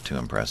 it's not too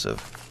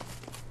impressive.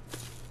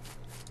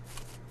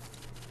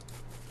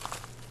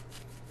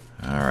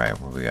 Alright,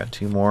 well, we got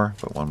 2 more,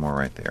 but 1 more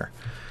right there.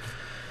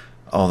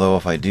 Although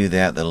if I do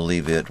that, that'll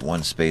leave it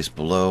 1 space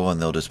below,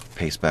 and they'll just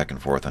pace back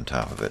and forth on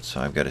top of it. So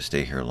I've got to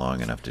stay here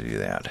long enough to do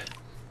that.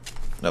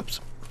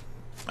 Oops.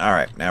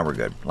 Alright, now we're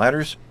good.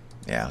 Ladders?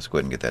 Yeah, let's go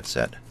ahead and get that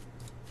set.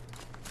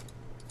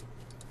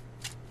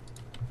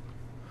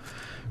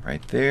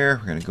 Right there.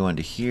 We're going to go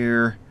into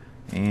here,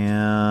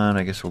 and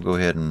I guess we'll go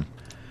ahead and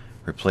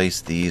replace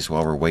these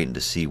while we're waiting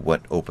to see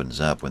what opens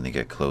up when they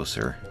get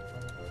closer.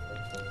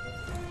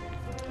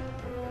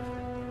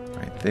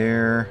 Right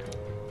there.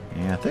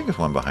 Yeah, I think there's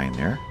one behind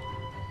there.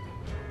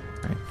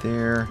 Right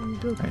there.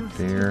 Right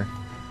there.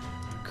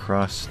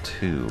 Across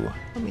 2.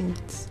 I mean,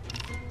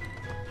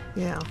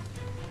 yeah.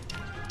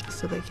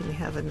 So they can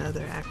have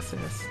another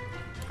access.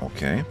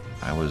 Okay.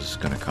 I was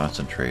going to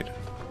concentrate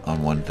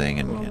on one thing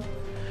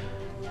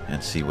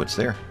and see what's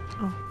there.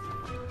 Oh.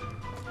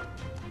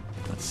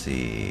 Let's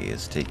see.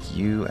 Let's take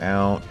you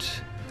out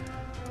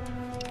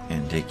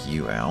and take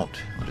you out.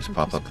 We'll just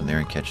pop up in there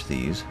and catch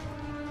these,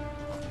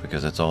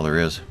 because that's all there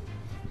is.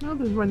 No,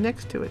 there's one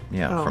next to it.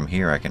 Yeah, Oh. from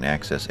here I can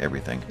access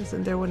everything.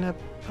 Isn't there one up?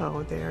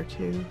 Oh, there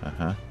too.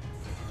 Uh-huh.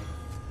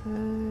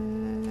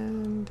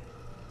 And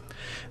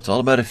It's all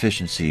about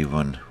efficiency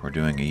when we're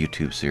doing a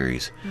YouTube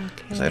series,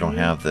 because I don't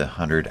have the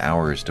 100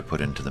 hours to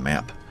put into the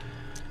map.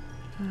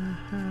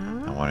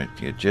 I want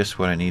to get just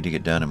what I need to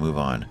get done and move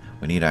on.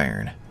 We need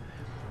iron.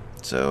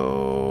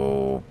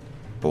 So,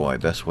 boy,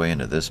 best way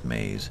into this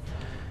maze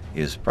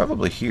is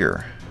probably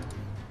here.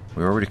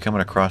 We're already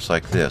coming across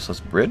like this.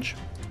 Let's bridge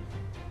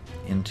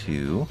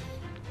into...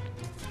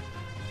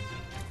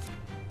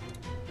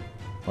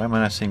 Why am I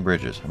not seeing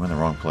bridges? I'm in the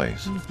wrong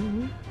place.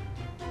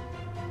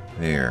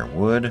 There,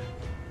 wood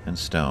and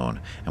stone.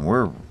 And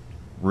we're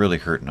really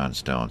hurting on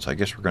stone, so I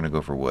guess we're going to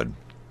go for wood.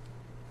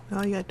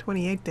 Oh, you got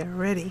 28 there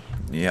already.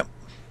 Yep.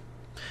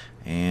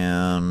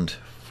 And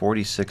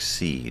 46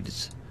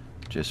 seeds.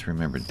 Just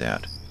remembered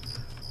that.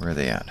 Where are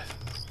they at?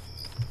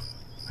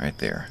 Right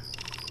there.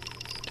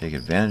 Take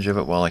advantage of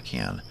it while I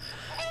can.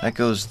 That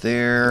goes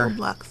there. Build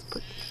blocks.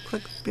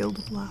 Click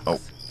build blocks. Oh,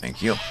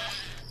 thank you.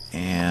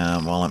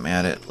 And while I'm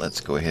at it,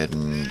 let's go ahead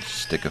and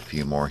stick a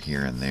few more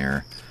here and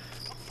there.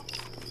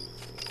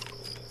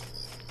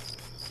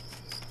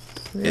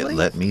 Really? It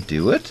let me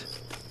do it?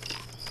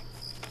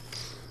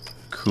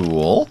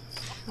 Cool.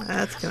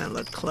 That's going to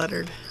look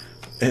cluttered.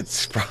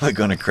 It's probably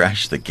going to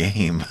crash the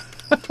game.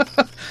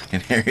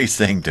 And Harry's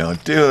saying,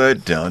 don't do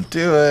it, don't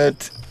do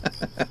it.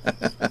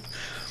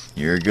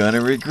 You're going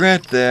to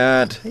regret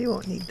that. You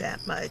won't need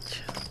that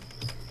much.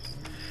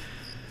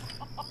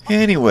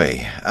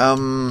 Anyway,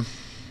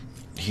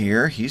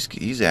 here,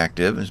 he's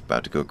active. He's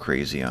about to go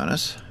crazy on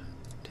us.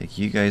 Take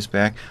you guys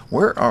back.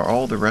 Where are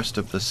all the rest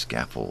of the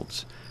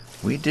scaffolds?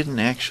 We didn't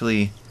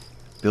actually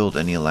build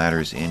any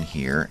ladders in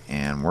here,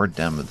 and we're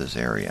done with this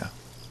area.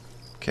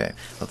 Okay,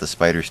 let the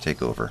spiders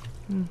take over.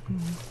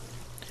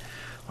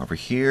 Over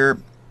here,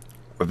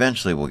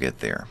 eventually we'll get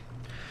there.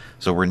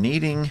 So we're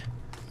needing,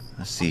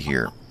 let's see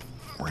here,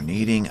 we're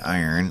needing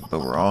iron, but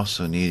we're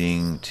also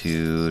needing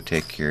to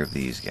take care of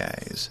these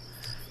guys.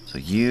 So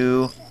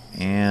you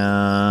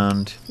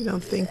and You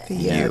don't think the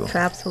you.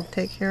 traps will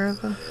take care of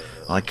them?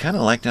 Well, I kind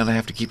of like not to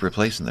have to keep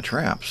replacing the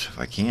traps if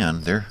I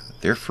can.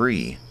 They're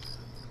free.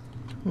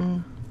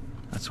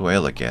 That's the way I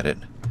look at it.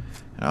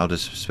 And I'll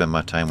just spend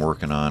my time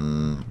working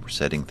on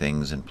setting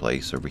things in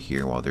place over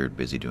here while they're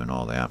busy doing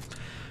all that.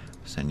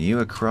 Send you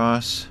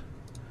across.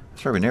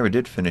 Sorry, we never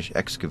did finish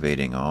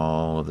excavating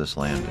all of this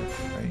land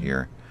right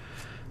here.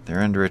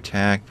 They're under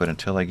attack, but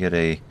until I get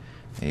a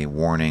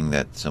warning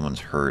that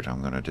someone's hurt,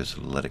 I'm going to just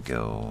let it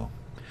go.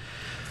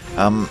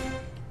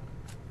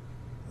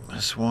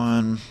 This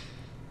one...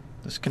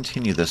 Let's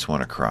continue this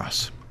one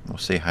across. We'll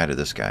say hi to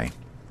this guy.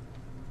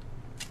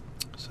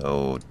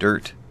 So,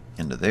 dirt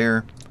into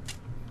there.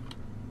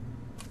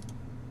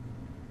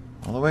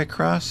 All the way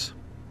across?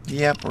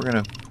 Yep,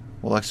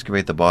 we'll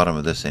excavate the bottom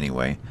of this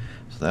anyway.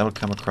 So that'll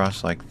come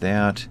across like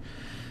that.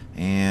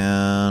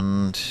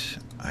 And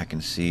I can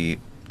see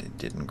it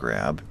didn't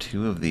grab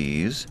 2 of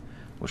these,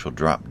 which will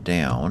drop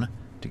down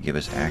to give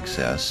us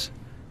access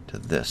to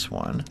this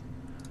one.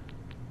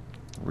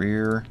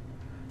 Rear.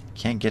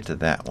 Can't get to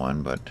that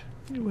one, but...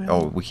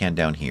 Oh, we can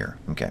down here.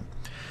 Okay.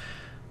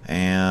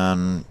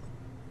 And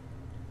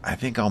I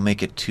think I'll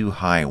make it too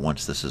high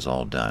once this is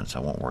all done, so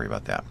I won't worry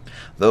about that.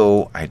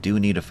 Though, I do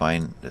need to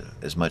find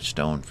as much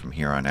stone from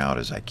here on out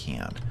as I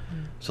can.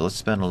 So let's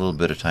spend a little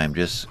bit of time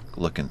just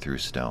looking through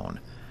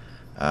stone.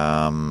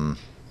 That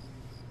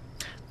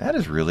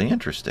is really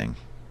interesting.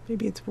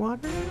 Maybe it's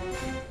water?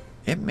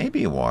 It may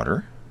be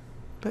water.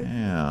 But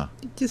Yeah.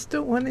 you just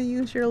don't want to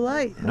use your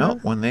light, huh? No,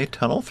 when they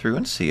tunnel through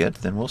and see it,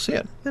 then we'll see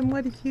it. Then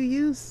what did you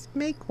use?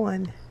 Make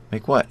one.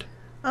 Make what?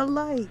 A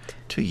light.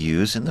 To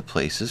use in the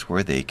places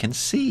where they can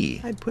see.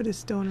 I'd put a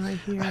stone right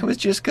here. I was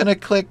just going to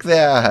click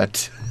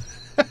that.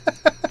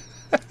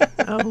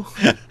 Oh.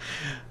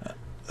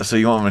 So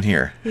you want one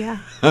here? Yeah.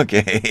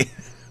 Okay.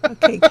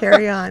 Okay,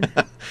 carry on.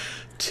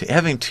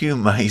 Having two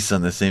mice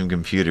on the same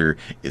computer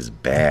is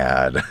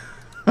bad.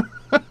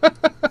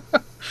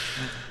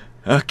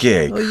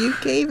 Okay. Well, you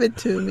gave it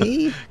to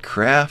me.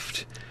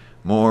 Craft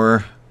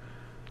more.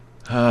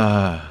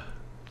 Where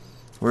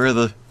are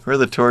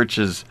the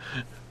torches?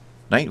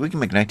 We can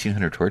make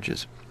 1,900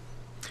 torches.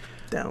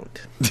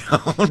 Don't.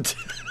 Don't.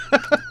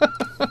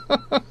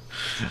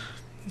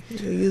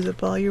 You'll use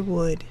up all your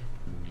wood.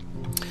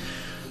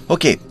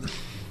 Okay.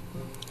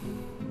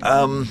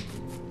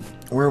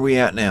 Where are we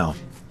at now?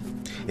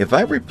 If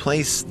I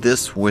replace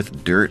this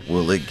with dirt,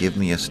 will it give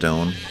me a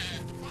stone?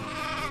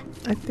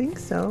 I think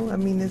so. I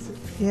mean,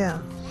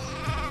 yeah.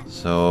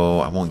 So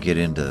I won't get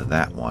into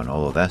that one,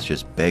 although that's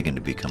just begging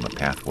to become a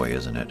pathway,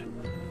 isn't it?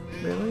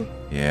 Really?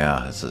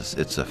 Yeah,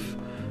 it's a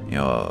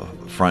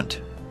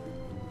front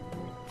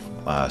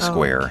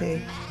square.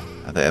 Okay.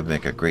 I think that'd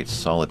make a great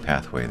solid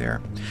pathway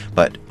there.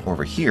 But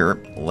over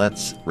here,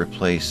 let's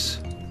replace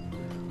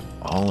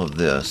all of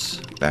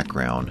this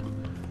background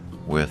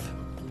with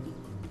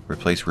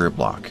replace rear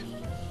block.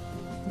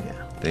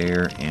 Yeah.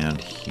 There and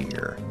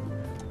here.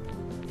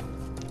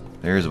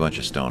 There's a bunch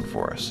of stone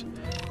for us.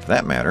 For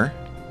that matter.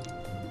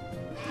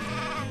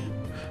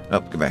 Oh,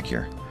 go back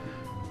here.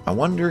 I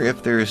wonder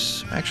if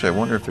there's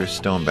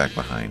stone back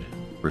behind.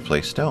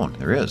 Replace stone.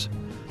 There is.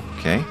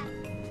 Okay.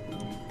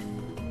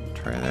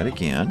 Try that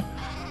again.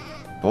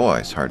 Boy,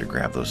 it's hard to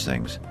grab those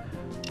things.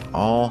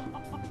 Ah,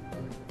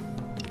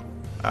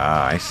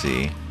 I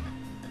see.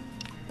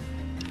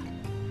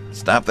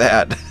 Stop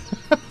that.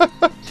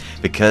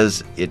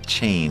 Because it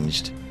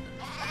changed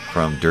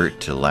from dirt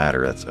to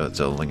ladder. It's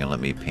only going to let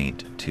me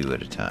paint 2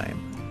 at a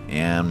time.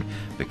 And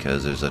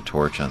because there's a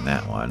torch on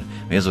that one,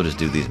 may as well just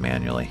do these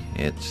manually.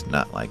 It's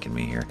not liking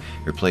me here.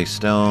 Replace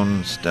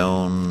stone,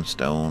 stone,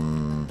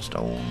 stone,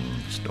 stone,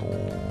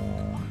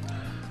 stone.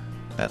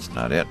 That's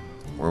not it.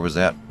 Where was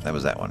that? That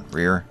was that one.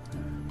 Rear,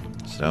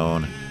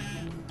 stone,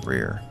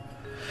 rear.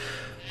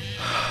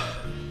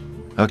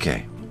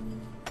 Okay.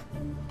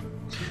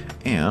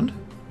 And,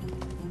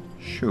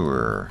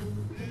 sure.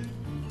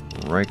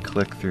 Right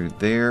click through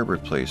there,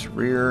 replace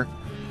rear,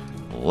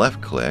 left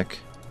click.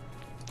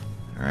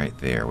 Right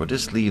there. We'll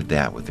just leave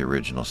that with the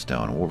original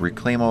stone. We'll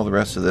reclaim all the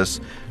rest of this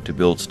to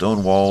build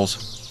stone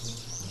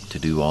walls to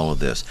do all of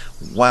this.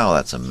 Wow,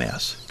 that's a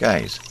mess.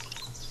 Guys,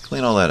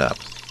 clean all that up.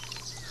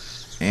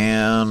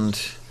 And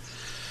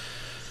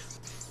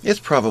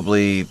it's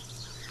probably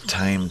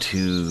time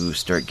to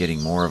start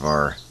getting more of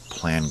our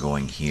plan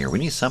going here. We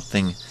need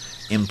something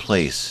in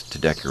place to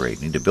decorate.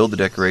 We need to build the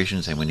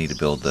decorations and we need to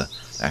build the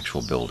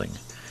actual building.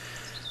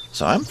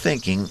 So I'm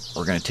thinking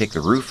we're going to take the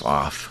roof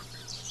off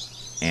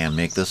and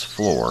make this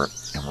floor,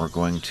 and we're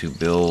going to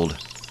build.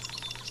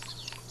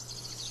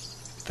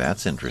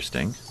 That's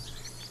interesting.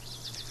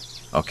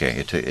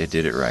 Okay, it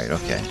did it right.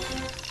 Okay,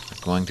 I'm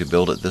going to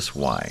build it this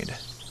wide.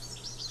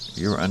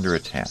 You're under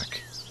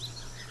attack.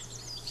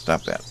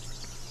 Stop that.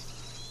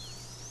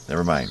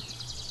 Never mind.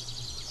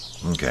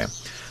 Okay,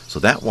 so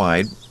that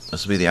wide.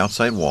 This will be the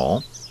outside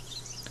wall,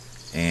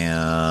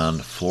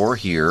 and floor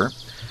here.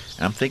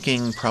 And I'm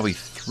thinking probably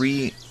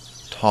 3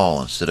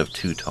 tall instead of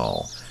 2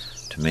 tall,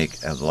 to make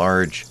a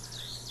large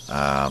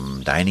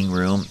dining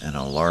room and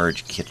a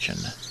large kitchen.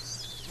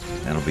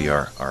 That'll be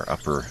our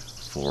upper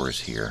floors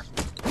here.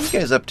 What are you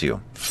guys up to?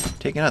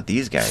 Taking out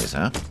these guys,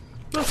 huh?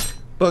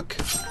 Book.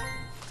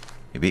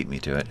 You beat me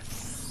to it.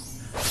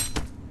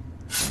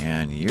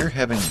 And you're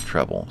having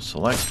trouble.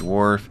 Select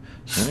dwarf.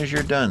 As soon as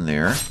you're done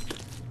there,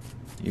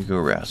 you go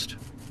rest.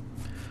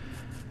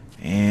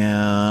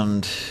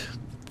 And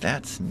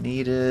that's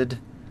needed.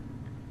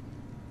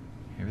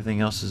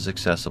 Everything else is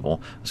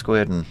accessible. Let's go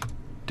ahead and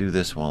do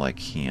this while I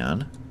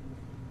can.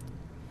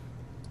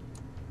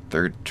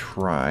 3rd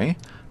try.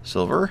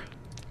 Silver.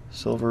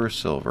 Silver,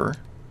 silver.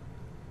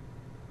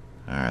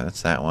 Alright,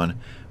 that's that one.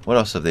 What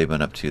else have they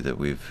been up to that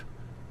we've...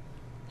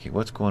 Okay,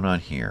 what's going on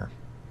here?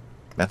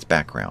 That's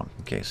background.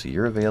 Okay, so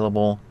you're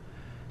available,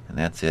 and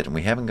that's it. And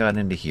we haven't gotten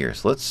into here,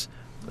 so let's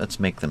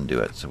make them do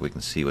it so we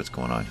can see what's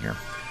going on here.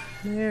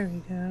 There we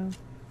go.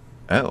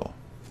 Oh.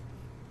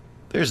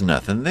 There's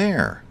nothing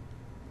there.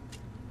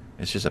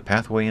 It's just a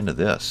pathway into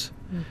this.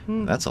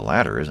 Mm-hmm. That's a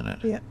ladder, isn't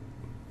it? Yeah.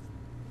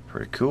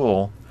 Pretty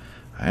cool.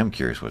 I am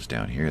curious what's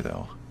down here,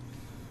 though.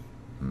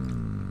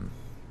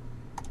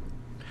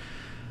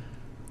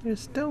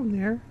 There's stone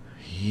there.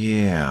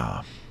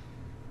 Yeah.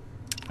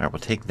 Alright, we'll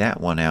take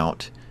that one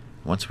out.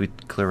 Once we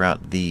clear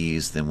out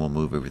these, then we'll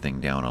move everything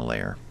down a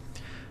layer.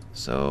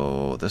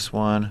 So, this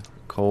one,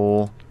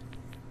 coal,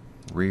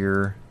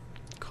 rear,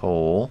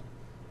 coal.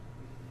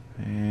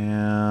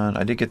 And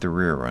I did get the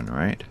rear one,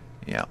 right?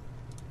 Yeah.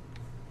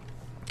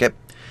 Okay.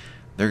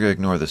 They're going to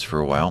ignore this for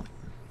a while.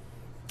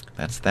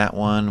 That's that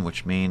one,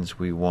 which means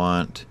we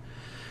want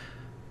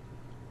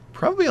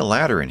probably a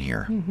ladder in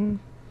here. Mm-hmm.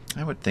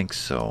 I would think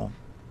so.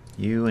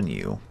 You and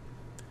you.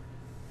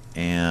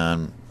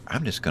 And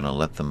I'm just going to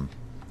let them...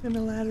 And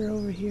a ladder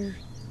over here.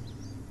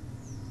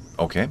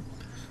 Okay.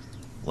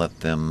 Let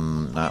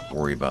them not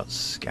worry about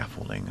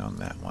scaffolding on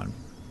that one.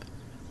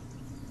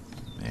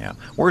 Yeah.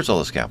 Where's all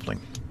the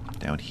scaffolding?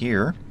 Down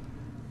here.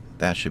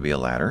 That should be a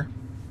ladder,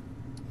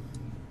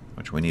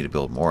 which we need to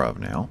build more of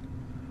now.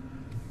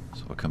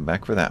 So we'll come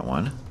back for that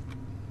one.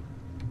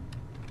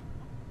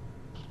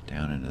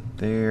 Down into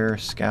there.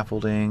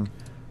 Scaffolding.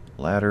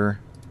 Ladder.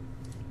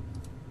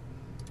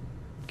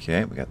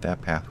 Okay, we got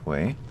that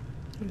pathway.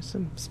 There's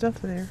some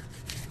stuff there.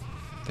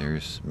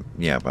 There's...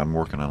 Yeah, but I'm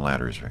working on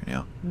ladders right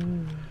now.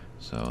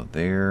 So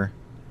there.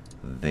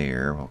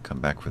 We'll come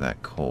back for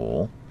that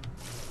coal.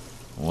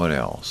 What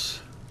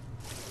else?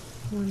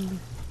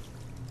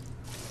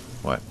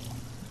 What?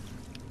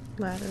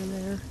 Ladder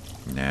there.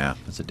 Nah,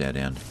 it's a dead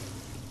end.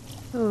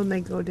 Oh, and they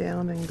go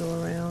down and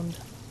go around.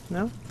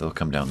 No? They'll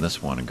come down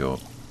this one and go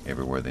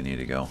everywhere they need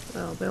to go.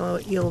 Oh,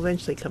 you'll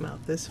eventually come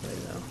out this way,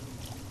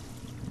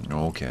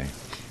 though. Okay.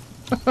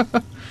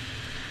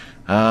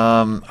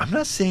 I'm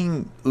not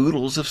seeing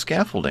oodles of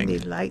scaffolding.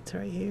 Need lights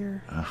right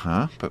here.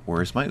 Uh-huh, but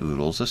where's my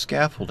oodles of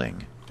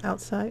scaffolding?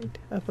 Outside,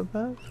 up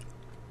above.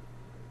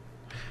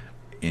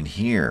 In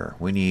here.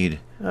 We need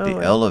the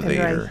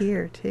elevator. And right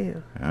here,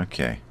 too.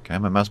 Okay. Can I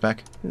have my mouse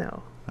back?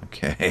 No.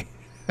 Okay.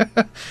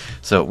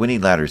 So, we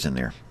need ladders in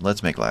there.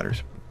 Let's make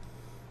ladders.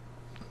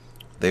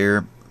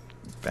 There.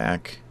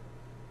 Back.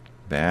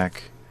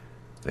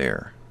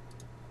 There.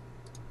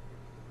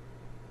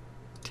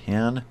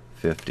 10,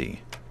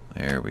 50.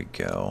 There we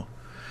go.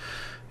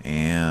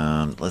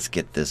 And let's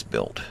get this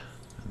built.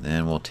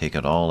 Then we'll take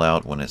it all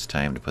out when it's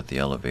time to put the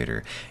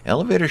elevator.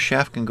 Elevator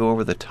shaft can go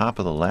over the top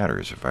of the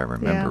ladders, if I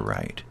remember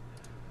right.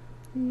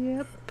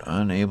 Yep.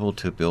 Unable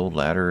to build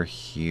ladder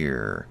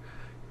here.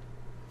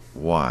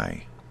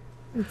 Why?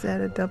 Is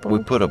that a double? We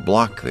put a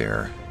block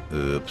there.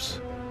 Oops.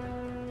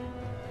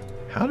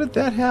 How did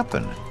that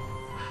happen?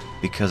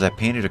 Because I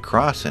painted a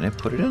cross and it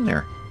put it in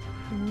there.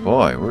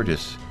 Boy, we're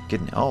just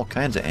getting all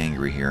kinds of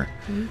angry here.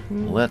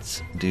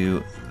 Let's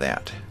do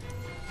that.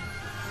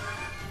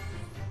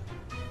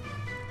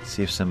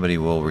 See if somebody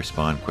will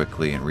respond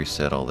quickly and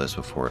reset all this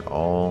before it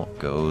all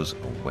goes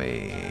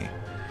away.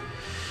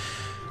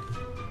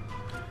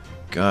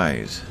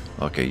 Guys,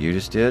 okay, you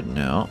just did?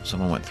 No,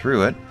 someone went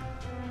through it.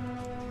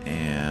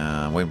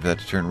 And waiting for that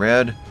to turn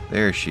red.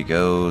 There she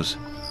goes.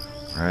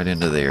 Right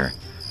into there.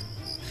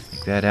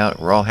 Take that out.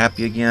 We're all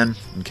happy again.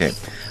 Okay,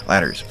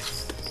 ladders.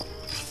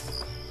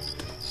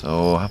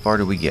 So, how far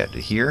do we get?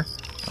 To here?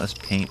 Let's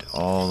paint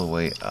all the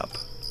way up.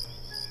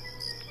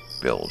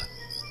 Build.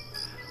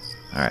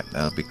 Alright,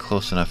 that'll be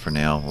close enough for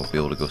now. We'll be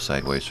able to go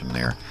sideways from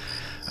there.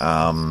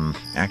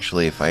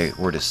 Actually, if I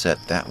were to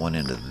set that one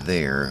into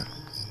there,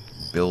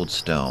 build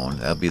stone,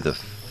 that'll be the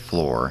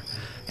floor,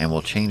 and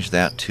we'll change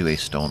that to a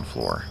stone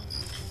floor.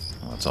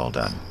 Well, it's all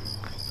done.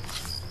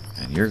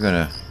 And you're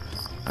gonna...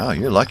 Oh,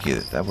 you're lucky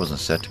that that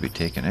wasn't set to be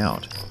taken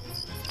out.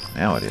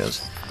 Now it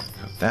is.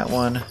 That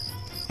one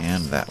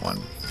and that one.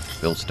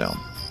 Build stone.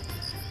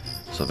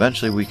 So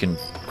eventually we can...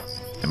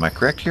 Am I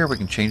correct here? We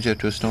can change that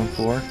to a stone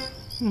floor?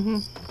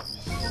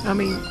 I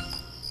mean,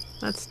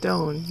 not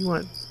stone. You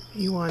want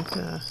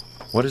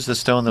what is the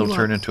stone that will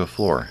turn into a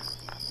floor?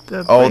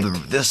 the Oh,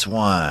 brick. this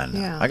one.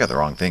 Yeah. I got the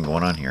wrong thing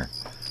going on here.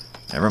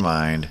 Never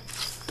mind.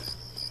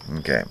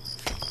 Okay.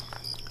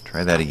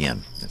 Try that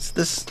again. It's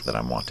this that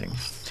I'm wanting.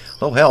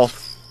 Low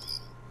health.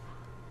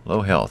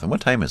 Low health. And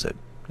what time is it?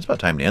 It's about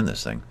time to end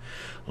this thing.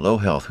 Low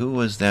health. Who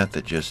was that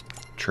just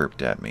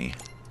chirped at me?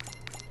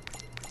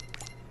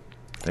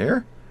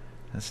 There?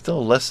 It's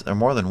still less or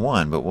more than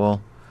one, but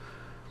we'll...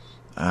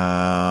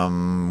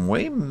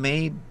 we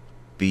may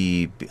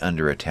be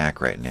under attack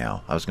right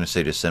now. I was going to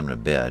say just send them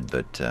to bed,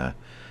 but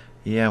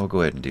yeah, we'll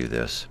go ahead and do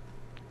this.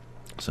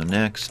 So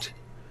next,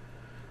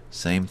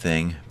 same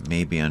thing,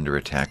 may be under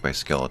attack by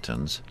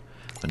skeletons,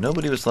 but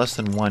nobody was less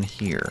than one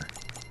here.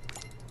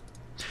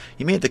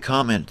 You made the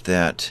comment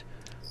that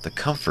the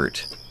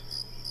comfort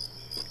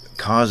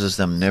causes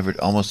them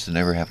almost to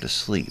never have to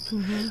sleep.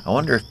 I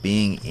wonder if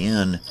being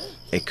in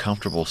a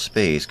comfortable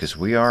space, because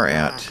we are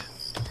at...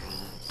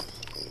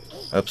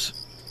 Oops.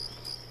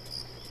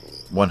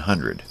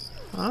 100.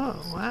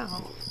 Oh,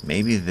 wow.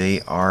 Maybe they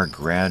are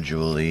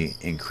gradually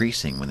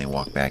increasing when they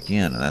walk back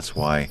in, and that's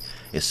why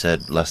it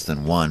said less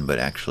than one, but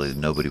actually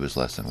nobody was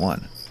less than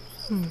one.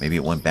 Maybe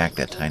it went back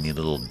that tiny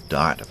little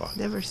dot of a...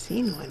 Never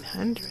seen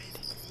 100.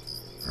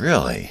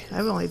 Really?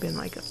 I've only been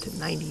like up to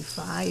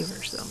 95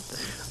 or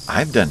something.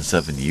 I've done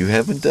something you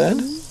haven't done.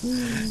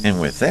 And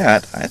with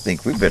that, I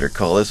think we better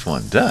call this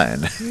one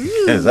done,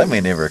 because I may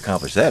never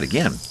accomplish that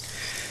again.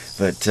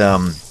 But, a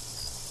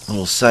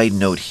little side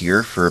note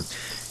here for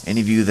any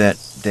of you that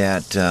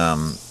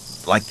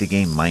like the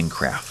game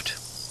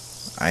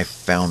Minecraft. I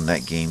found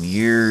that game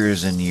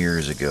years and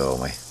years ago.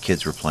 My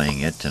kids were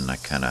playing it, and I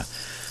kind of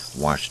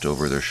watched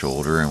over their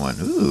shoulder and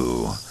went,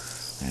 ooh,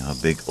 a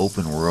big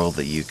open world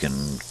that you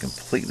can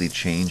completely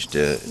change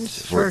to...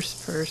 It's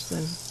first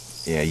person.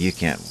 Yeah, you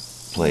can't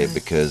play it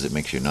because it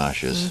makes you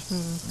nauseous.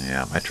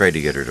 Yeah, I tried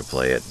to get her to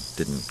play it.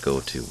 Didn't go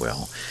too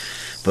well.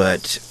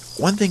 But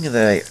one thing that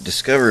I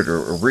discovered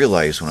or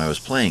realized when I was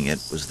playing it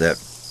was that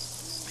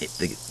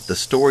the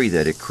story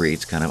that it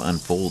creates kind of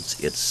unfolds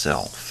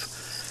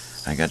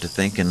itself. I got to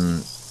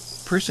thinking,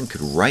 a person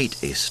could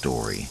write a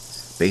story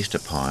based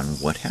upon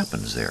what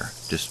happens there.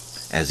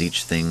 Just as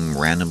each thing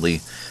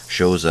randomly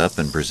shows up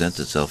and presents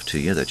itself to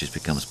you, that just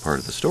becomes part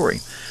of the story.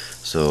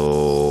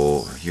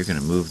 So you're going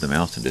to move the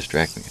mouse and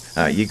distract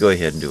me. You go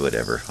ahead and do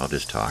whatever. I'll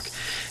just talk.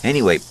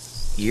 Anyway,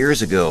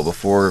 years ago,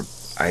 before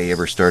I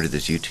ever started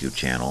this YouTube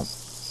channel,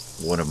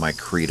 one of my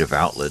creative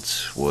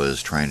outlets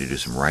was trying to do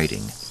some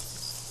writing.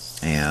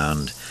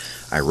 And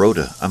I wrote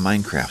a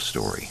Minecraft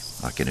story,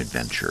 like an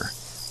adventure,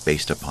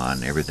 based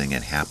upon everything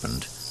that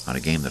happened on a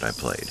game that I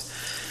played.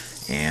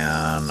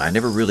 And I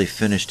never really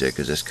finished it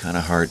because it's kind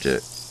of hard to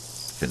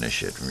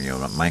finish it. You know,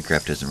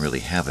 Minecraft doesn't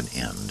really have an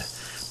end.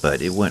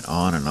 But it went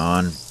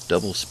on,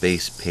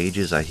 double-spaced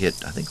pages. I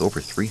hit, I think, over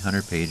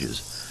 300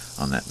 pages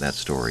on that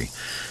story.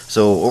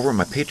 So over on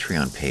my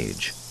Patreon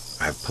page,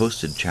 I've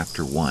posted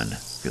Chapter 1,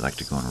 if you'd like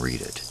to go and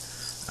read it.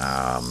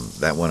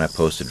 That one I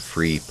posted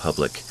free,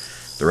 public.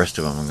 The rest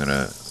of them I'm going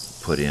to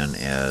put in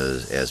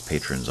as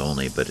patrons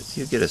only, but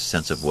you get a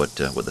sense of what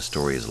the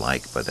story is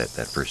like by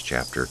that first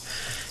chapter.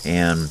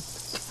 And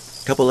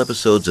a couple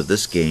episodes of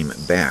this game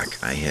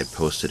back, I had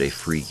posted a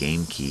free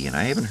game key, and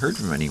I haven't heard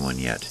from anyone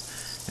yet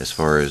as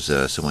far as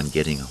someone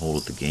getting a hold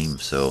of the game,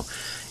 so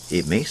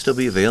it may still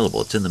be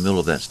available. It's in the middle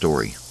of that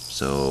story,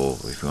 so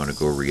if you want to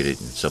go read it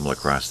and stumble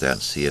across that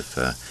and see if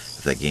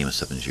that game is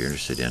something you're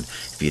interested in.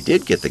 If you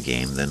did get the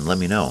game, then let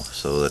me know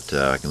so that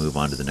I can move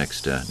on to the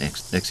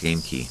next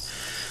game key.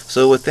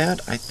 So with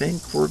that, I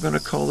think we're going to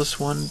call this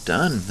one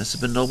done. This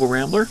has been Noble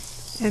Rambler.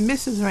 And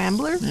Mrs.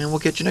 Rambler. And we'll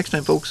catch you next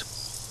time,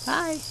 folks.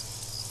 Bye.